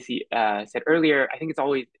Dr. Baici said earlier, I think it's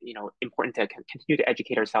always, important to continue to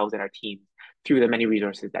educate ourselves and our teams through the many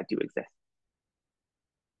resources that do exist.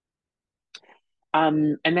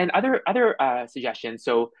 And then other suggestions.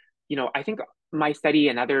 So, I think my study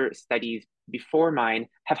and other studies before mine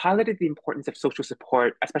have highlighted the importance of social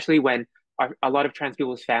support, especially when a lot of trans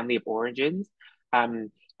people's family of origins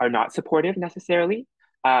are not supportive necessarily.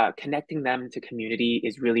 Connecting them to community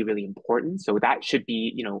is really, really important. So that should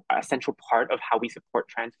be, a central part of how we support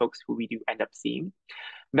trans folks who we do end up seeing.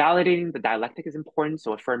 Validating the dialectic is important.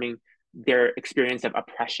 So affirming their experience of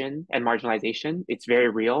oppression and marginalization, it's very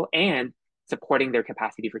real. And supporting their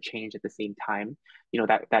capacity for change at the same time,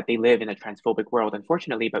 that they live in a transphobic world,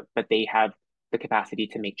 unfortunately, but they have the capacity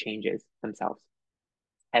to make changes themselves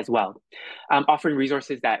as well. Offering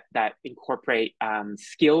resources that incorporate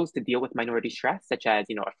skills to deal with minority stress, such as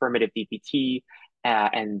affirmative DBT,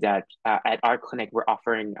 and at our clinic we're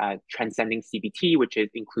offering transcending CBT, which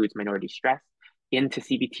includes minority stress into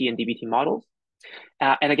CBT and DBT models.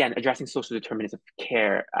 And again, addressing social determinants of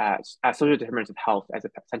care, social determinants of health as a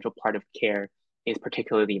central part of care is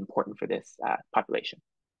particularly important for this population.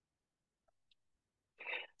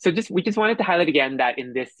 So we just wanted to highlight again that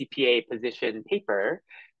in this CPA position paper,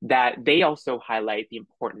 that they also highlight the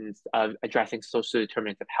importance of addressing social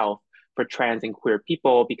determinants of health for trans and queer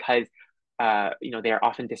people, because they are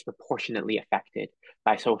often disproportionately affected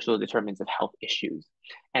by social determinants of health issues.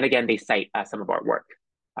 And again, they cite some of our work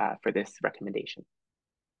for this recommendation.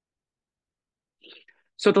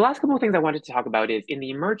 So the last couple of things I wanted to talk about is in the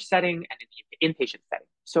emerge setting and in the inpatient setting.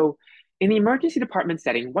 So in the emergency department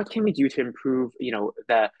setting, what can we do to improve,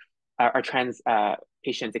 our trans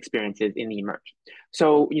patients' experiences in the emerge?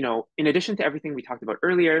 So, in addition to everything we talked about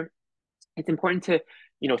earlier, it's important to,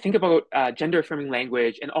 think about gender affirming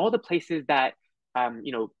language and all the places that,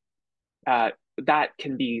 that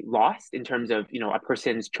can be lost in terms of, a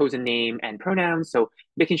person's chosen name and pronouns. So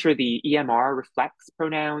making sure the EMR reflects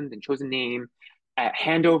pronouns and chosen name,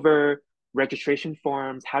 handover, registration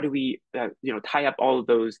forms. How do we, tie up all of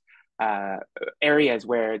those areas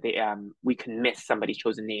where we can miss somebody's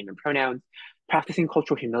chosen name and pronouns? Practicing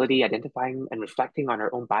cultural humility, identifying and reflecting on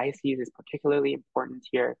our own biases is particularly important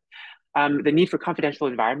here. The need for confidential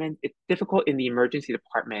environment, it's difficult in the emergency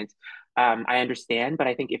department. I understand, but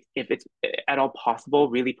I think if it's at all possible,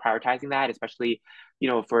 really prioritizing that, especially,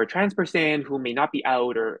 for a trans person who may not be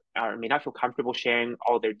out or may not feel comfortable sharing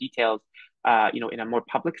all their details, in a more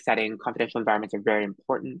public setting, confidential environments are very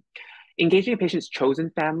important. Engaging a patient's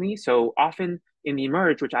chosen family. So often in the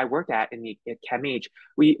emerge, which I work at CAMH,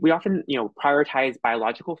 we often, prioritize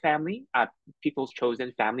biological family, people's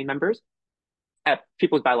chosen family members.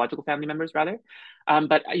 People's biological family members rather.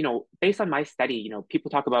 But based on my study,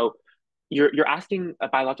 people talk about you're asking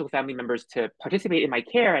biological family members to participate in my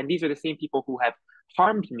care, and these are the same people who have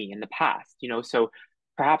harmed me in the past. So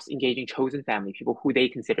perhaps engaging chosen family, people who they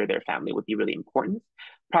consider their family, would be really important.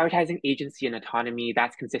 Prioritizing agency and autonomy,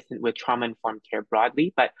 that's consistent with trauma-informed care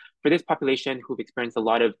broadly, but for this population who've experienced a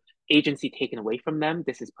lot of agency taken away from them,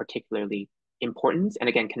 this is particularly important. And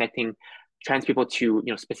again, connecting trans people to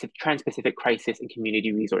trans-specific crisis and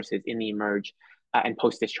community resources in the emerge and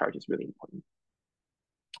post-discharge is really important.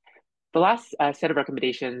 The last set of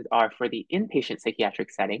recommendations are for the inpatient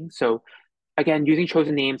psychiatric setting. So again, using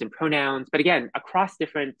chosen names and pronouns, but again, across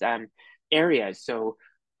different areas. So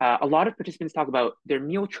a lot of participants talk about their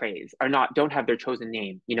meal trays don't have their chosen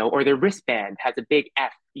name, or their wristband has a big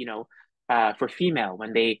F, for female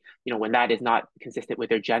when when that is not consistent with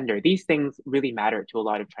their gender. These things really matter to a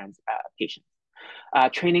lot of trans patients.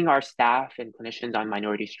 Training our staff and clinicians on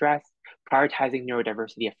minority stress, prioritizing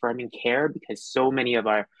neurodiversity affirming care, because so many of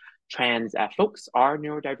our trans folks are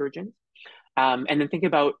neurodivergent. And then think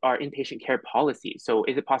about our inpatient care policy. So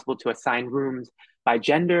is it possible to assign rooms by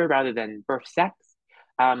gender rather than birth sex?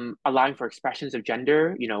 Allowing for expressions of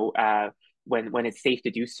gender, when it's safe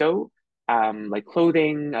to do so, like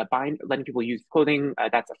clothing, letting people use clothing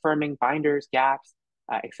that's affirming, binders, gaps,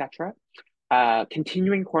 etc.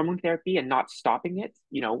 Continuing hormone therapy and not stopping it,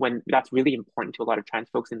 when that's really important to a lot of trans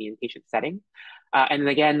folks in the inpatient setting. And then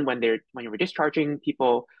again, when you're discharging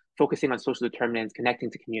people, focusing on social determinants,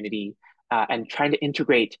 connecting to community, and trying to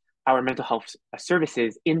integrate our mental health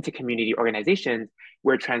services into community organizations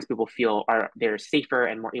where trans people feel they're safer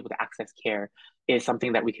and more able to access care is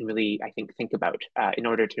something that we can really, I think about in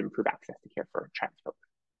order to improve access to care for trans folks.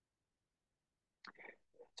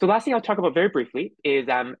 So last thing I'll talk about very briefly is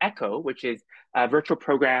ECHO, which is a virtual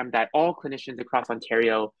program that all clinicians across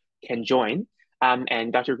Ontario can join.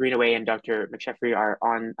 And Dr. Greenaway and Dr. McSheffrey are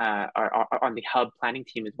on the hub planning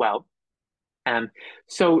team as well.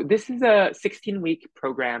 So this is a 16-week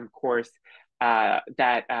program course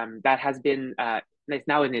that has been it's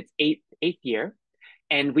now in its eighth year,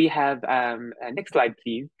 and we have next slide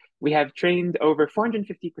please. We have trained over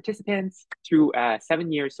 450 participants through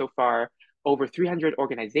 7 years so far, over 300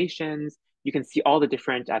 organizations. You can see all the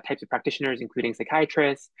different types of practitioners, including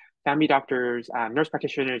psychiatrists, family doctors, nurse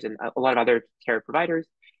practitioners, and a lot of other care providers.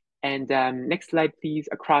 And next slide, please,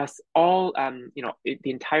 across all, the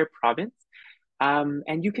entire province.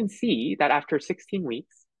 And you can see that after 16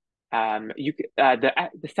 weeks,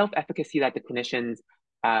 the self-efficacy that the clinicians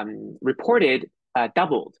reported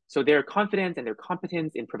doubled. So their confidence and their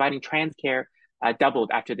competence in providing trans care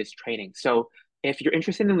doubled after this training. So if you're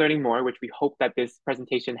interested in learning more, which we hope that this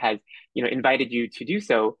presentation has invited you to do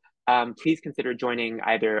so, please consider joining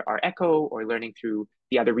either our ECHO or learning through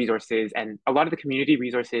the other resources. And a lot of the community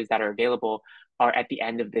resources that are available are at the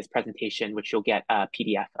end of this presentation, which you'll get a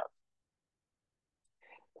PDF of.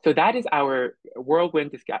 So that is our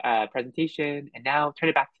whirlwind presentation. And now turn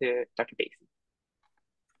it back to Dr. Baici.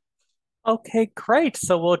 Okay, great.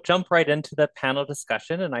 So we'll jump right into the panel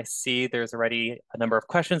discussion. And I see there's already a number of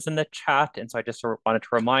questions in the chat. And so I just wanted to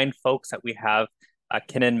remind folks that we have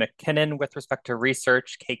Kinnon MacKinnon with respect to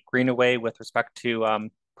research, Kate Greenaway with respect to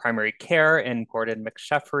primary care, and Gordon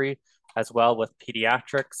McSheffrey as well with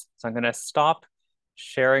pediatrics. So I'm going to stop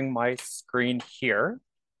sharing my screen here.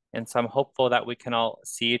 And so I'm hopeful that we can all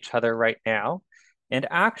see each other right now. And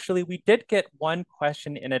actually, we did get one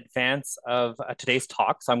question in advance of today's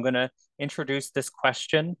talk. So I'm going to introduce this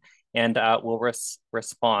question and we'll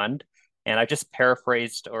respond. And I just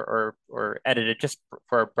paraphrased or edited just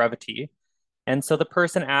for brevity. And so the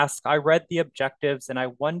person asked, I read the objectives and I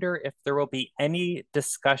wonder if there will be any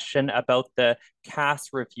discussion about the CAS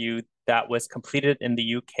review that was completed in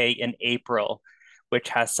the UK in April, which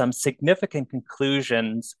has some significant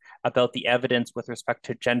conclusions about the evidence with respect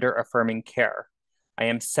to gender-affirming care. I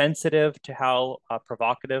am sensitive to how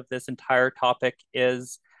provocative this entire topic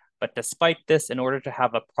is, but despite this, in order to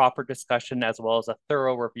have a proper discussion as well as a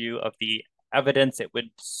thorough review of the evidence, it would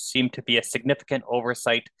seem to be a significant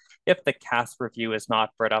oversight if the CAS review is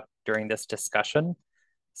not brought up during this discussion.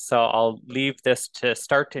 So I'll leave this to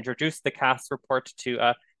start to introduce the CAS report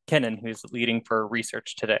to Kinnon, who's leading for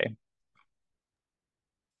research today.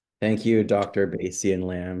 Thank you, Dr. Baici and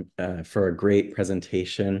Lam, for a great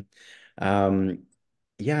presentation.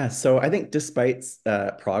 Yeah, so I think despite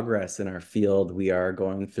progress in our field, we are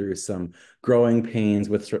going through some growing pains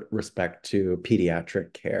with respect to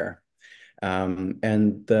pediatric care.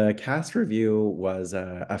 And the CAS review was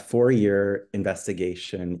a 4-year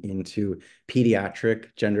investigation into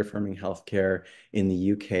pediatric gender-affirming healthcare in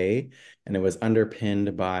the UK, and it was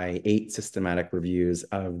underpinned by 8 systematic reviews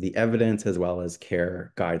of the evidence as well as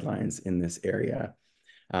care guidelines in this area.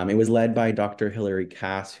 It was led by Dr. Hilary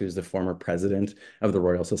Cass, who's the former president of the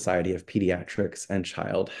Royal Society of Pediatrics and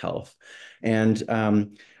Child Health. And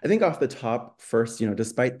I think off the top, first,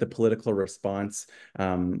 despite the political response,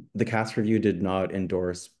 the Cass review did not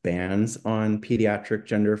endorse bans on pediatric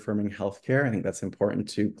gender-affirming healthcare. I think that's important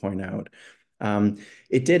to point out.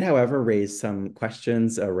 It did, however, raise some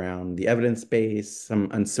questions around the evidence base, some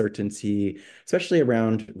uncertainty, especially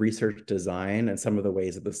around research design and some of the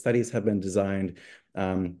ways that the studies have been designed,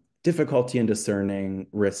 difficulty in discerning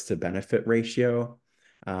risk to benefit ratio.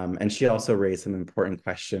 And she also raised some important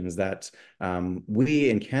questions that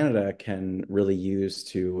we in Canada can really use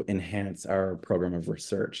to enhance our program of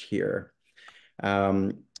research here.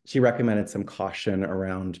 She recommended some caution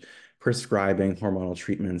around prescribing hormonal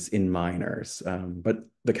treatments in minors, but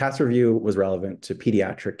the CAS review was relevant to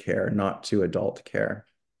pediatric care, not to adult care.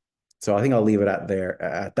 So I think I'll leave it at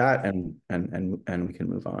that, and we can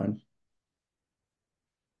move on.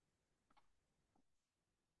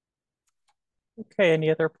 Okay, any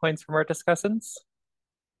other points from our discussions?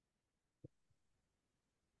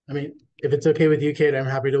 I mean, if it's okay with you, Kate, I'm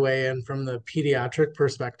happy to weigh in from the pediatric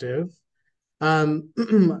perspective. I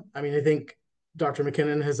mean, I think Dr.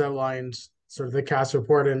 MacKinnon has outlined sort of the CAS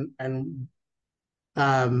report and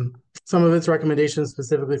some of its recommendations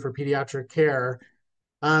specifically for pediatric care.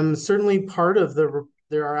 Certainly part of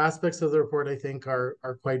there are aspects of the report I think are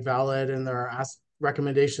quite valid, and there are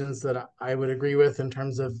recommendations that I would agree with in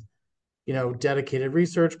terms of, dedicated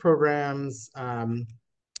research programs.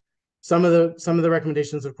 Some of the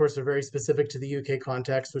recommendations, of course, are very specific to the UK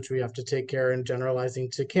context, which we have to take care in generalizing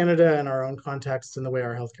to Canada and our own context and the way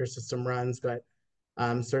our healthcare system runs. But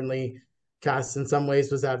certainly, CAS in some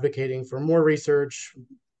ways was advocating for more research,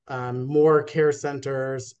 more care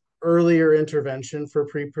centers, earlier intervention for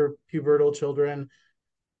pre-pubertal children,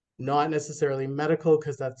 not necessarily medical,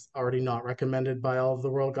 because that's already not recommended by all of the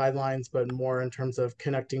world guidelines, but more in terms of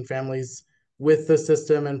connecting families with the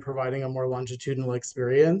system and providing a more longitudinal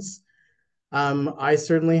experience. I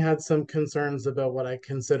certainly had some concerns about what I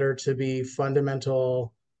consider to be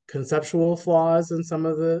fundamental conceptual flaws in some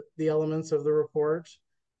of the elements of the report.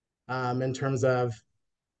 In terms of,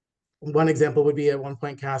 one example would be at one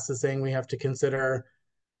point CAS is saying we have to consider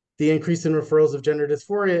the increase in referrals of gender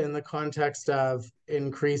dysphoria in the context of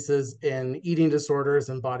increases in eating disorders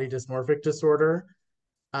and body dysmorphic disorder,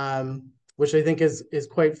 which I think is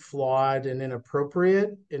quite flawed and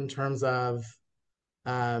inappropriate in terms of,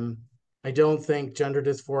 I don't think gender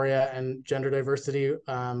dysphoria and gender diversity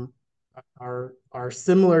are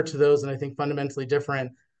similar to those, and I think fundamentally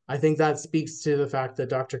different. I think that speaks to the fact that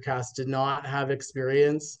Dr. Cass did not have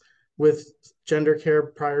experience with gender care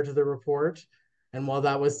prior to the report. And while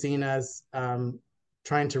that was seen as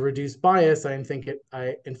trying to reduce bias, in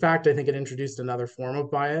fact, I think it introduced another form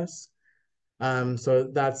of bias. So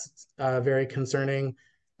that's very concerning.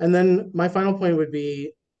 And then my final point would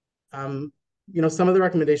be, some of the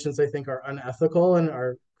recommendations I think are unethical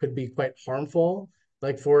and could be quite harmful.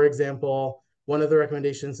 Like, for example, one of the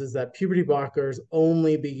recommendations is that puberty blockers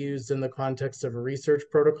only be used in the context of a research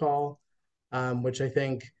protocol, which I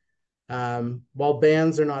think, while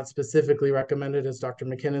bans are not specifically recommended, as Dr.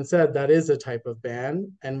 MacKinnon said, that is a type of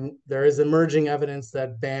ban. And there is emerging evidence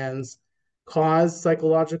that bans cause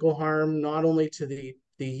psychological harm, not only to the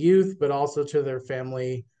youth, but also to their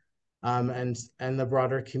family and the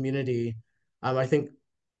broader community. I think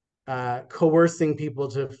coercing people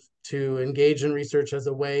to engage in research as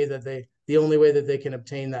the only way that they can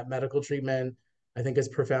obtain that medical treatment, I think, is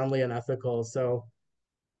profoundly unethical. So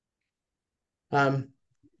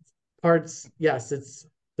there's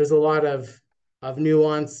a lot of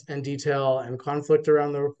nuance and detail and conflict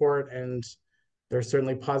around the report, and there's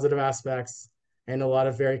certainly positive aspects and a lot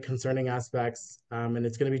of very concerning aspects. And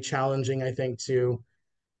it's going to be challenging, I think, to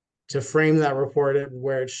frame that report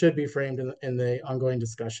where it should be framed in the ongoing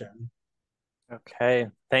discussion. Okay,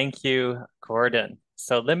 thank you, Gordon.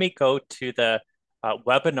 So let me go to the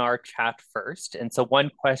webinar chat first. And so one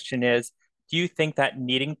question is, do you think that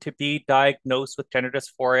needing to be diagnosed with gender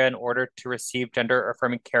dysphoria in order to receive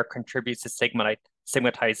gender-affirming care contributes to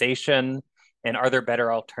stigmatization? And are there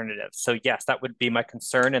better alternatives? So yes, that would be my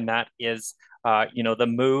concern. And that is, the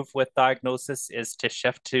move with diagnosis is to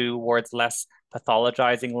shift towards less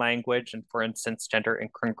pathologizing language. And for instance, gender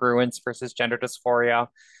incongruence versus gender dysphoria.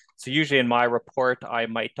 So usually in my report, I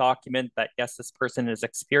might document that, yes, this person is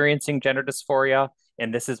experiencing gender dysphoria,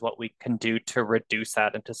 and this is what we can do to reduce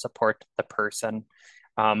that and to support the person.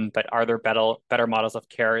 But are there better models of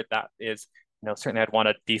care? That is, certainly I'd want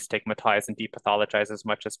to destigmatize and depathologize as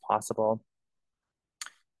much as possible.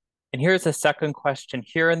 And here's a second question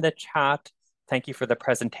here in the chat. Thank you for the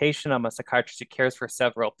presentation. I'm a psychiatrist who cares for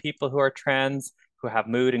several people who are trans, who have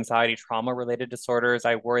mood, anxiety, trauma-related disorders.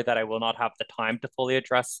 I worry that I will not have the time to fully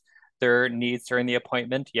address their needs during the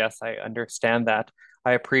appointment. Yes, I understand that.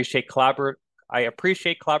 I appreciate collaborating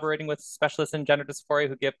with specialists in gender dysphoria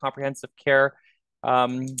who give comprehensive care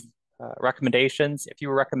recommendations. If you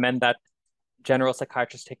recommend that general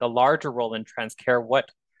psychiatrists take a larger role in trans care, what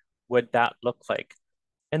would that look like?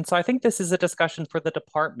 And so I think this is a discussion for the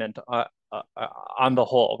department on the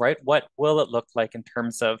whole, right? What will it look like in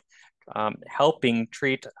terms of helping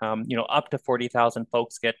treat, up to 40,000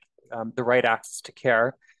 folks get the right access to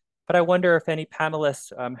care? But I wonder if any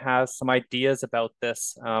panelists has some ideas about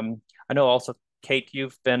this. I know also, Kate,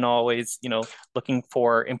 you've been always, looking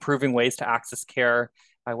for improving ways to access care.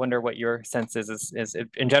 I wonder what your sense is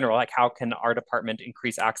in general, like how can our department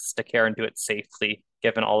increase access to care and do it safely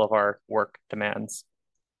given all of our work demands?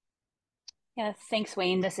 Yes, thanks,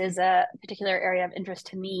 Wayne. This is a particular area of interest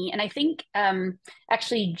to me. And I think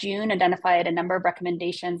actually June identified a number of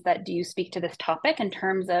recommendations that do speak to this topic in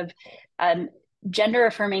terms of gender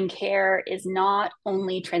affirming care is not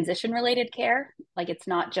only transition related care, like it's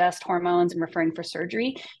not just hormones and referring for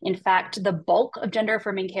surgery. In fact, the bulk of gender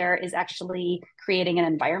affirming care is actually creating an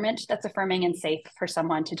environment that's affirming and safe for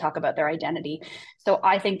someone to talk about their identity. So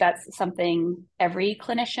I think that's something every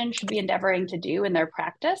clinician should be endeavoring to do in their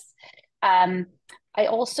practice. I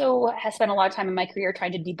also have spent a lot of time in my career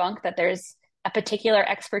trying to debunk that there's a particular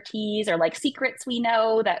expertise or like secrets we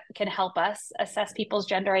know that can help us assess people's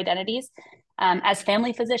gender identities. As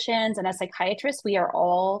family physicians and as psychiatrists, we are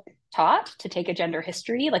all taught to take a gender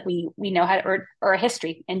history, like we know how to, or a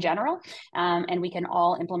history in general, and we can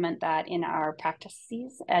all implement that in our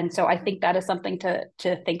practices. And so I think that is something to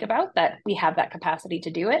think about, that we have that capacity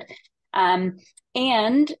to do it. And,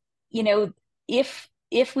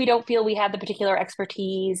 if we don't feel we have the particular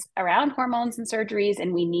expertise around hormones and surgeries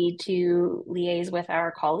and we need to liaise with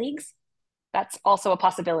our colleagues, that's also a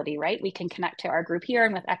possibility, right? We can connect to our group here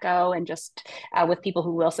and with ECHO and just with people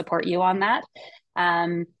who will support you on that.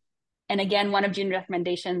 And again, one of June's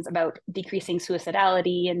recommendations about decreasing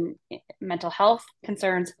suicidality and mental health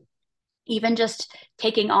concerns, even just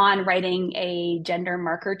taking on writing a gender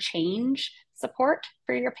marker change support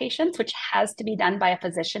for your patients, which has to be done by a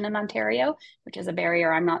physician in Ontario, which is a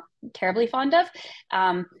barrier I'm not terribly fond of.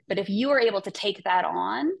 But if you are able to take that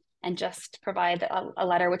on and just provide a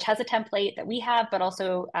letter, which has a template that we have, but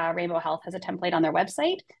also Rainbow Health has a template on their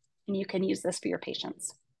website, and you can use this for your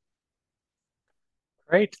patients.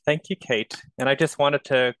 Great, thank you, Kate. And I just wanted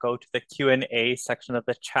to go to the Q&A section of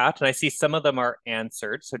the chat, and I see some of them are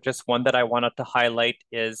answered. So just one that I wanted to highlight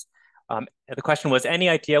is, the question was, any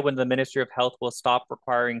idea when the Ministry of Health will stop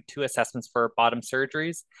requiring 2 assessments for bottom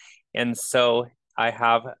surgeries? And so I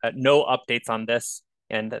have no updates on this,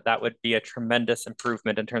 and that would be a tremendous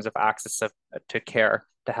improvement in terms of access to care,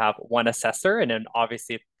 to have 1 assessor. And then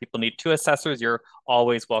obviously if people need 2 assessors, you're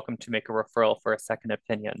always welcome to make a referral for a second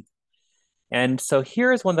opinion. And so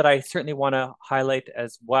here's one that I certainly want to highlight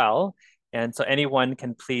as well. And so anyone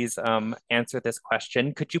can please answer this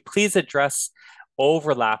question. Could you please address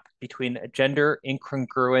overlap between gender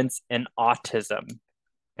incongruence and autism?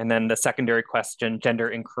 And then the secondary question,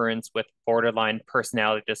 gender incongruence with borderline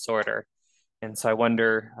personality disorder. And so I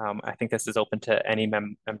wonder, I think this is open to any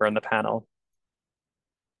member on the panel.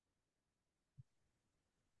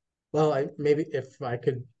 Well, maybe if I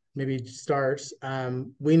could maybe start.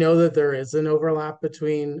 We know that there is an overlap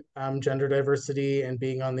between gender diversity and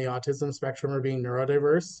being on the autism spectrum or being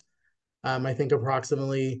neurodiverse. I think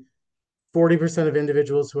approximately 40% of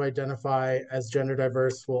individuals who identify as gender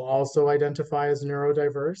diverse will also identify as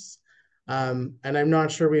neurodiverse. And I'm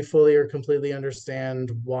not sure we fully or completely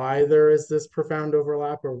understand why there is this profound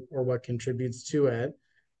overlap or what contributes to it.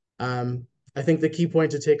 I think the key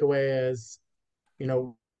point to take away is,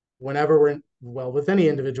 whenever with any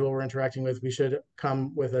individual we're interacting with, we should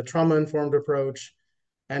come with a trauma-informed approach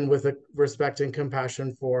and with a respect and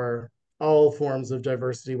compassion for all forms of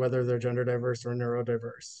diversity, whether they're gender diverse or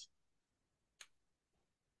neurodiverse.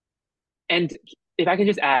 And if I can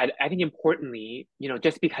just add, I think importantly,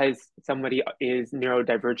 just because somebody is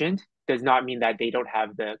neurodivergent does not mean that they don't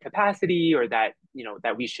have the capacity or that,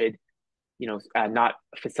 that we should, not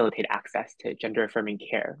facilitate access to gender affirming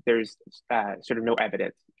care. There's sort of no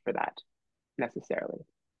evidence for that necessarily.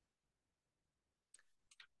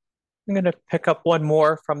 I'm going to pick up one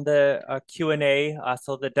more from the Q&A.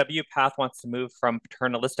 So the W path wants to move from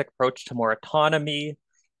paternalistic approach to more autonomy.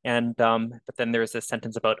 And but then there's a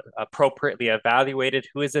sentence about appropriately evaluated.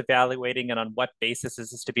 Who is evaluating and on what basis is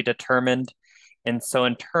this to be determined? And so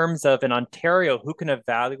in terms of in Ontario, who can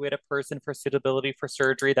evaluate a person for suitability for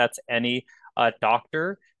surgery? That's any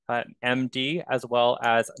doctor, MD, as well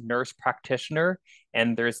as nurse practitioner.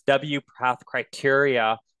 And there's W path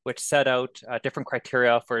criteria, which set out different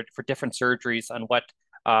criteria for different surgeries on what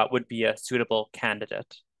would be a suitable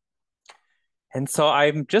candidate. And so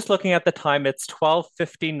I'm just looking at the time, it's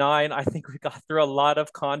 12:59. I think we got through a lot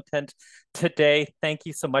of content today. Thank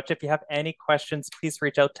you so much. If you have any questions, please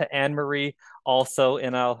reach out to Anne-Marie also,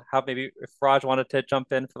 and I'll have maybe if Raj wanted to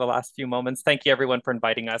jump in for the last few moments. Thank you everyone for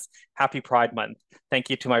inviting us. Happy Pride Month. Thank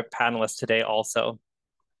you to my panelists today also.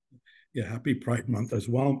 Yeah, happy Pride Month as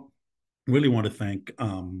well. Really want to thank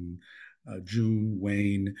June,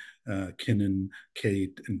 Wayne, Kinnon,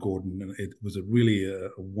 Kate, and Gordon. It was a really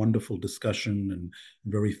a wonderful discussion and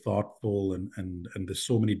very thoughtful, and there's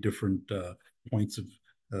so many different points of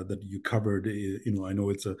that you covered. I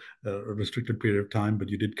know it's a restricted period of time, but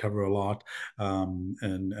you did cover a lot,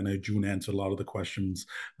 and I know June answered a lot of the questions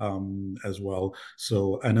as well.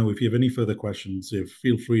 So I know if you have any further questions,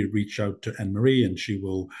 feel free to reach out to Anne-Marie, and she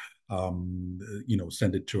will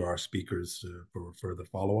send it to our speakers for further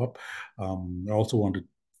follow-up. I also want to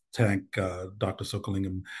thank Dr.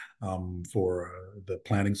 Sokolingham for the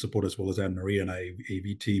planning support, as well as Anne-Marie and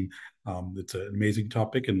AV team. It's an amazing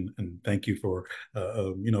topic, and thank you for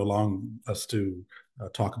allowing us to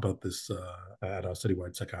talk about this at our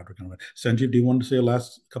citywide psychiatric conference. Sanjeev, do you want to say a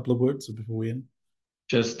last couple of words before we end?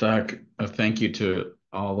 Just a thank you to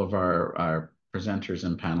all of our presenters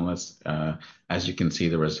and panelists. As you can see,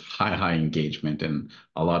 there was high engagement and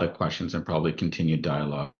a lot of questions and probably continued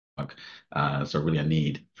dialogue. So really a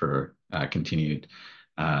need for continued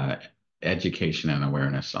education and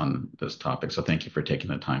awareness on this topic. So thank you for taking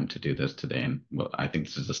the time to do this today. And I think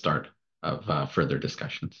this is the start of further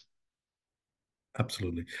discussions.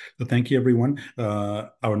 Absolutely. So thank you, everyone.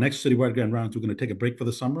 Our next Citywide Grand Rounds, we're going to take a break for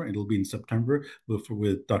the summer. It'll be in September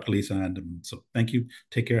with Dr. Lisa Andaman. So thank you.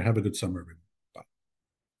 Take care. Have a good summer, everyone.